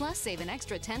 Plus, save an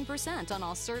extra 10% on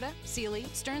all Serta, Sealy,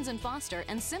 Stearns & Foster,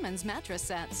 and Simmons mattress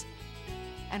sets.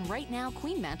 And right now,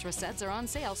 Queen mattress sets are on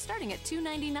sale starting at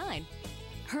 $299.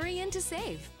 Hurry in to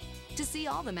save. To see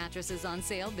all the mattresses on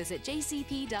sale, visit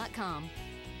jcp.com.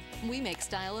 We make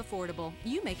style affordable.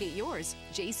 You make it yours.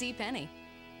 JCPenney.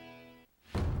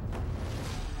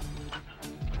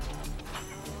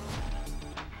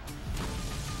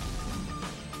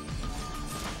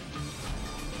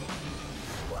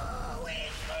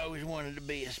 I always wanted to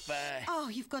be a spy. Oh,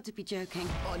 you've got to be joking.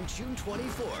 On June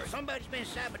 24th, somebody's been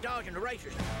sabotaging the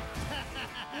racers.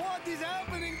 What is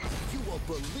happening? You won't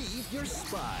believe your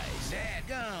spies.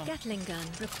 Dadgum. Gatling gun.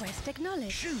 Request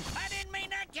acknowledged. Shoot. I didn't mean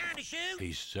that kind of shoot.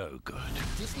 He's so good.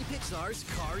 Disney Pixar's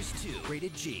Cars 2.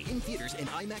 Rated G. In theaters and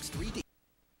IMAX 3D.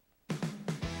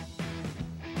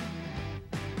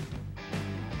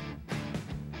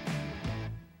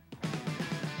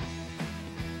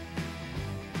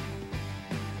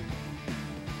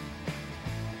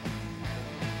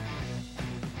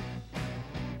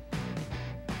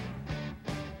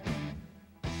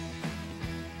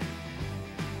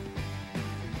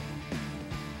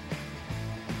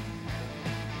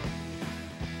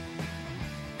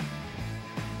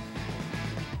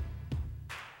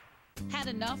 Had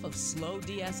enough of slow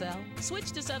DSL?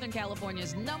 Switch to Southern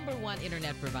California's #1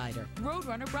 internet provider,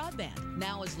 Roadrunner Broadband,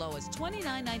 now as low as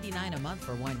 $29.99 a month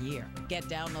for 1 year. Get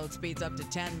download speeds up to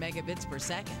 10 megabits per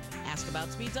second. Ask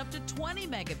about speeds up to 20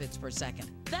 megabits per second.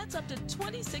 That's up to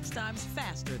 26 times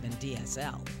faster than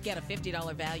DSL. Get a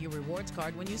 $50 value rewards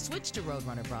card when you switch to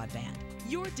Roadrunner Broadband.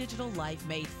 Your digital life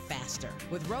made faster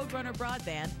with Roadrunner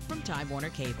Broadband from Time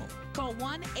Warner Cable. Call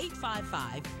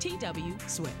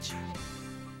 1-855-TW-SWITCH.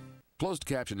 Closed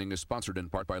captioning is sponsored in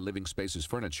part by Living Spaces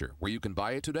Furniture, where you can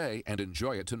buy it today and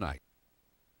enjoy it tonight.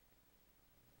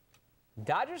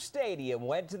 Dodger Stadium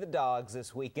went to the dogs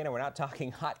this weekend, and we're not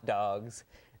talking hot dogs.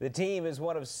 The team is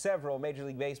one of several Major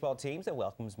League Baseball teams that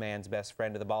welcomes man's best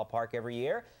friend to the ballpark every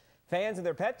year. Fans and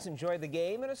their pets enjoyed the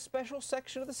game in a special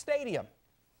section of the stadium.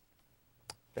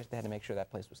 Just had to make sure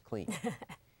that place was clean.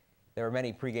 There were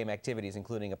many pregame activities,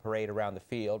 including a parade around the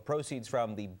field. Proceeds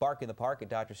from the Bark in the Park at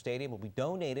Dodger Stadium will be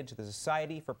donated to the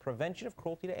Society for Prevention of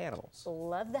Cruelty to Animals.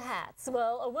 Love the hats.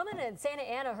 Well, a woman in Santa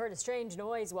Ana heard a strange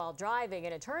noise while driving,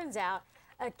 and it turns out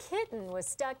a kitten was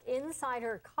stuck inside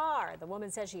her car. The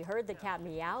woman says she heard the cat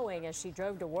meowing as she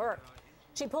drove to work.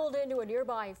 She pulled into a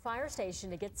nearby fire station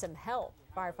to get some help.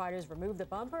 Firefighters removed the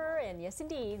bumper, and yes,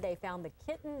 indeed, they found the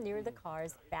kitten near the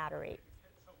car's battery.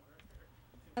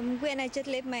 When I just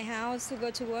left my house to go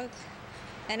to work,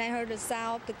 and I heard the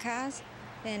sound of the cars,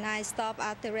 and I stopped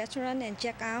at the restaurant and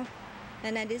checked out,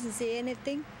 and I didn't see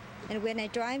anything. And when I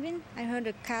drive in, I heard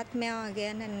the cat meow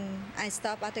again, and I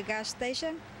stopped at the gas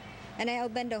station, and I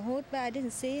opened the hood, but I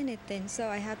didn't see anything, so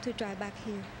I had to drive back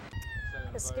here.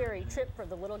 A scary trip for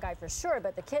the little guy for sure,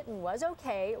 but the kitten was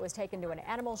okay. It was taken to an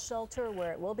animal shelter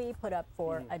where it will be put up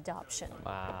for adoption.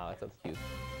 Wow, that's so cute.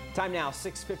 Time now,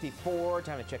 6:54.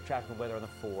 Time to check traffic and weather on the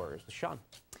 4s. Sean.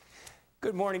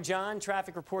 Good morning, John.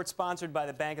 Traffic report sponsored by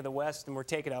the Bank of the West, and we're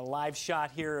taking a live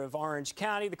shot here of Orange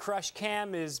County. The crush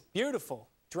cam is beautiful.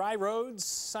 Dry roads,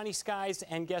 sunny skies,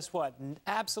 and guess what?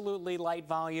 Absolutely light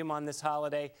volume on this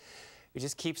holiday. We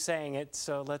just keep saying it,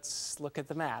 so let's look at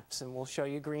the maps and we'll show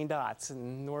you green dots.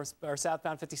 And north or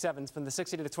southbound 57 from the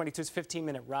 60 to the 22 is a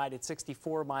 15-minute ride at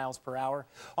 64 miles per hour.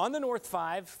 On the North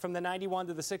 5 from the 91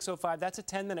 to the 605, that's a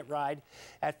 10-minute ride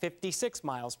at 56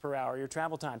 miles per hour, your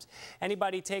travel times.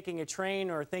 Anybody taking a train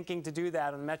or thinking to do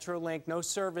that on Metrolink, no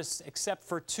service except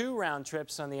for 2 round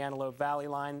trips on the Antelope Valley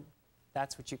line.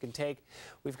 That's what you can take.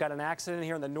 We've got an accident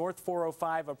here on the North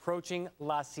 405 approaching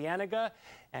La Cienega.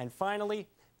 And finally,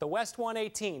 the West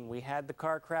 118, we had the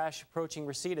car crash approaching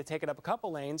Reseda, taking up a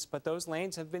couple lanes, but those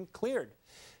lanes have been cleared.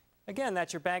 Again,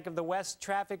 that's your Bank of the West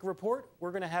traffic report.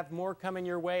 We're going to have more coming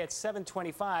your way at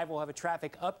 7:25. We'll have a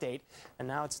traffic update. And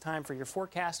now it's time for your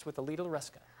forecast with Alita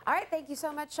Loreska. All right, thank you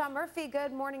so much, Sean Murphy.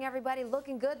 Good morning, everybody.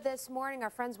 Looking good this morning.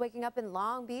 Our friends waking up in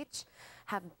Long Beach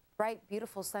have bright,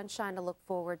 beautiful sunshine to look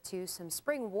forward to. Some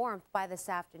spring warmth by this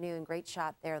afternoon. Great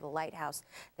shot there, the lighthouse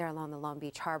there along the Long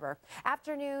Beach Harbor.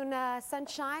 Afternoon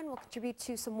sunshine will contribute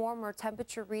to some warmer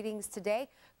temperature readings today.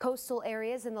 Coastal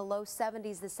areas in the low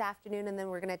 70s this afternoon, and then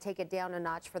we're going to take it down a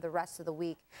notch for the rest of the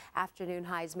week. Afternoon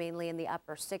highs mainly in the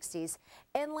upper 60s.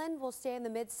 Inland will stay in the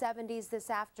mid 70s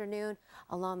this afternoon.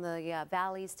 Along the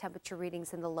valleys, temperature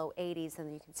readings in the low 80s,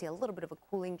 and you can see a little bit of a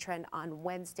cooling trend on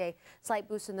Wednesday. Slight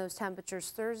boost in those temperatures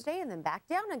Thursday, and then back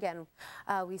down again.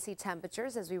 We see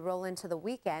temperatures as we roll into the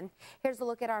weekend. Here's a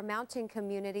look at our mountain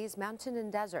communities, mountain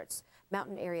and deserts.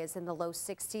 Mountain areas in the low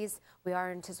 60s. We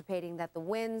are anticipating that the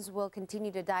winds will continue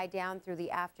to die down through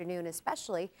the afternoon,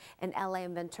 especially in LA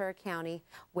and Ventura County,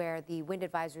 where the wind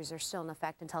advisories are still in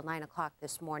effect until 9 o'clock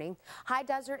this morning. High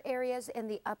desert areas in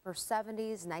the upper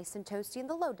 70s, nice and toasty in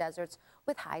the low deserts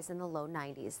with highs in the low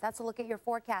 90s. That's a look at your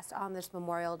forecast on this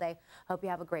Memorial Day. Hope you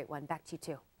have a great one. Back to you,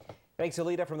 too. Thanks,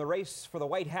 Alita. From the race for the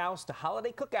White House to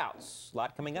holiday cookouts. A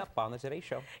lot coming up on the Today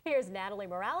Show. Here's Natalie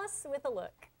Morales with a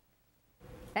look.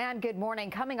 And good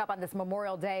morning. Coming up on this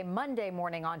Memorial Day, Monday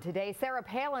morning on Today, Sarah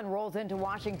Palin rolls into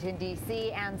Washington,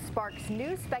 D.C. and sparks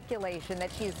new speculation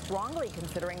that she is strongly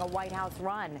considering a White House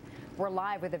run. We're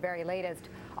live with the very latest.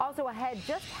 Also ahead,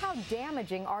 just how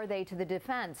damaging are they to the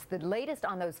defense? The latest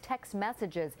on those text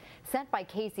messages sent by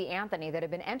Casey Anthony that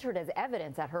have been entered as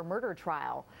evidence at her murder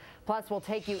trial. Plus, we'll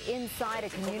take you inside a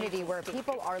community where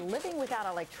people are living without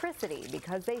electricity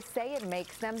because they say it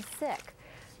makes them sick.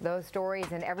 Those stories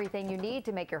and everything you need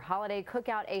to make your holiday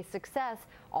cookout a success,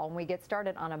 all when we get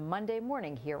started on a Monday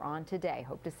morning here on Today.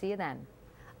 Hope to see you then.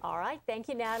 All right, thank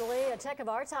you, Natalie. A check of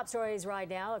our top stories right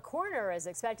now. A coroner is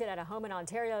expected at a home in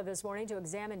Ontario this morning to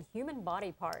examine human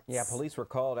body parts. Yeah, police were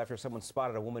called after someone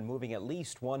spotted a woman moving at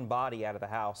least one body out of the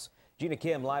house. Gina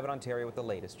Kim live in Ontario with the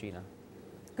latest. Gina.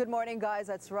 Good morning, guys.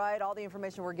 That's right. All the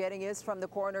information we're getting is from the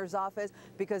coroner's office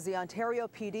because the Ontario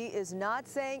PD is not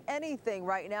saying anything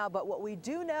right now. But what we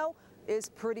do know is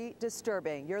pretty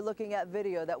disturbing. You're looking at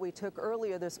video that we took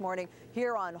earlier this morning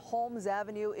here on Holmes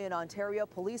Avenue in Ontario.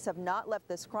 Police have not left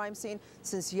this crime scene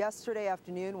since yesterday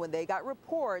afternoon when they got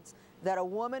reports that a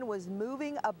woman was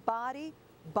moving a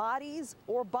bodies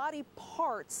or body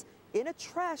parts in a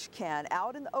trash can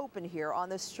out in the open here on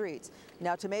the streets.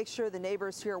 Now, to make sure the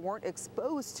neighbors here weren't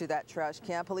exposed to that trash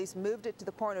can, police moved it to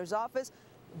the coroner's office,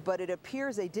 but it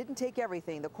appears they didn't take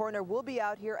everything. The coroner will be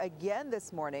out here again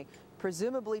this morning,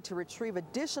 presumably to retrieve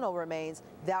additional remains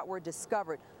that were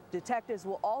discovered. Detectives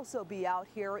will also be out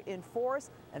here in force,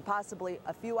 and possibly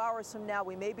a few hours from now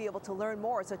we may be able to learn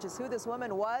more, such as who this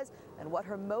woman was and what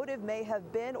her motive may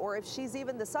have been, or if she's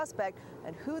even the suspect,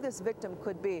 and who this victim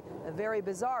could be. A very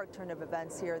bizarre turn of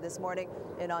events here this morning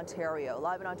in Ontario.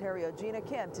 Live in Ontario, Gina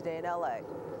Kim, Today in LA.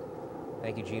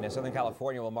 Thank you, Gina. Southern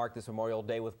California will mark this Memorial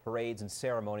Day with parades and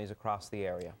ceremonies across the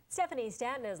area. Stephanie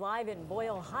Stanton is live in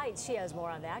Boyle Heights. She has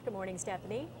more on that. Good morning,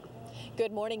 Stephanie.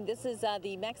 Good morning. This is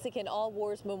the Mexican All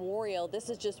Wars Memorial. This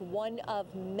is just one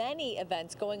of many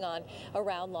events going on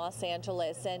around Los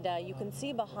Angeles. And you can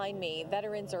see behind me,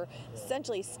 veterans are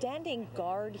essentially standing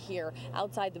guard here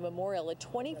outside the memorial. A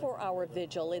 24-hour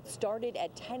vigil. It started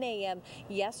at 10 a.m.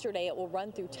 yesterday. It will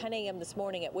run through 10 a.m. this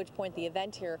morning, at which point the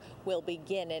event here will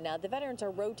begin. And the veterans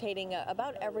are rotating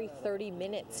about every 30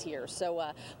 minutes here.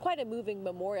 So quite a moving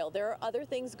memorial. There are other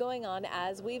things going on,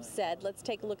 as we've said. Let's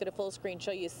take a look at a full screen,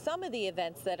 show you some of the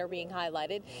events that are being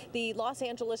highlighted. The Los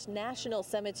Angeles National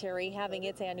Cemetery having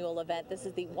its annual event. This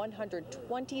is the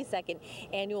 122nd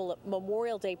annual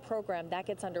Memorial Day program. That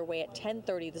gets underway at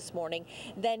 10:30 this morning.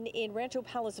 Then in Rancho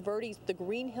Palos Verdes, the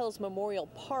Green Hills Memorial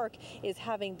Park is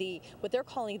having what they're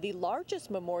calling the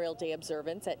largest Memorial Day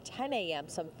observance at 10 a.m.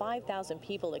 Some 5,000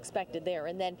 people expected there.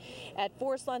 And then at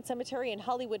Forest Lawn Cemetery in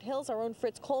Hollywood Hills, our own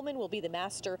Fritz Coleman will be the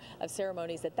master of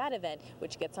ceremonies at that event,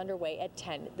 which gets underway at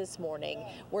 10 this morning.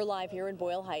 We're live here in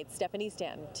Boyle Heights. Stephanie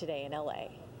Stanton, Today in LA.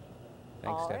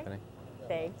 Thanks, Stephanie.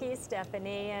 Thank you,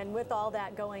 Stephanie. And with all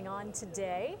that going on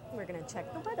today, we're going to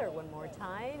check the weather one more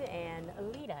time, and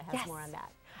Alita has more on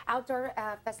that. Outdoor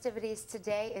festivities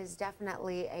today is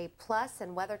definitely a plus,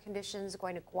 and weather conditions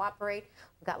going to cooperate.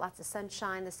 We've got lots of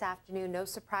sunshine this afternoon, no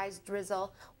surprise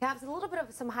drizzle. We have a little bit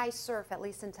of some high surf, at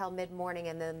least until mid-morning,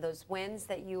 and then those winds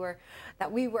that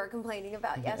we were complaining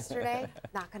about yesterday,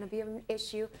 not going to be an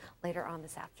issue later on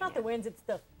this afternoon. Not the winds, it's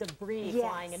the debris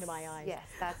flying into my eyes. Yes,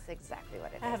 that's exactly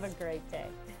what it is. Have a great day.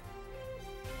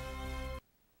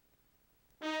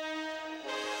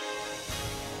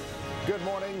 Good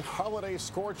morning. Holiday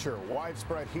scorcher.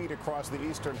 Widespread heat across the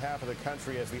eastern half of the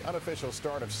country as the unofficial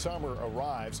start of summer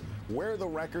arrives. Where the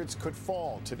records could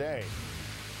fall today.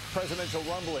 Presidential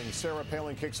rumblings. Sarah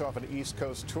Palin kicks off an East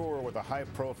Coast tour with a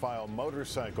high-profile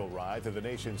motorcycle ride to the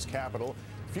nation's capital,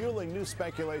 fueling new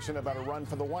speculation about a run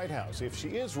for the White House. If she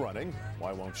is running,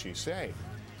 why won't she say?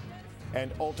 And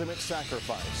ultimate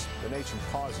sacrifice. The nation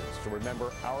pauses to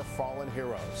remember our fallen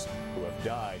heroes who have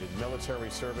died in military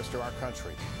service to our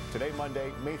country. Today, Monday,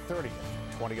 May 30th,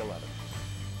 2011.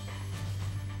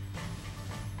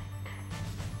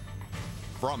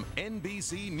 From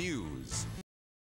NBC News.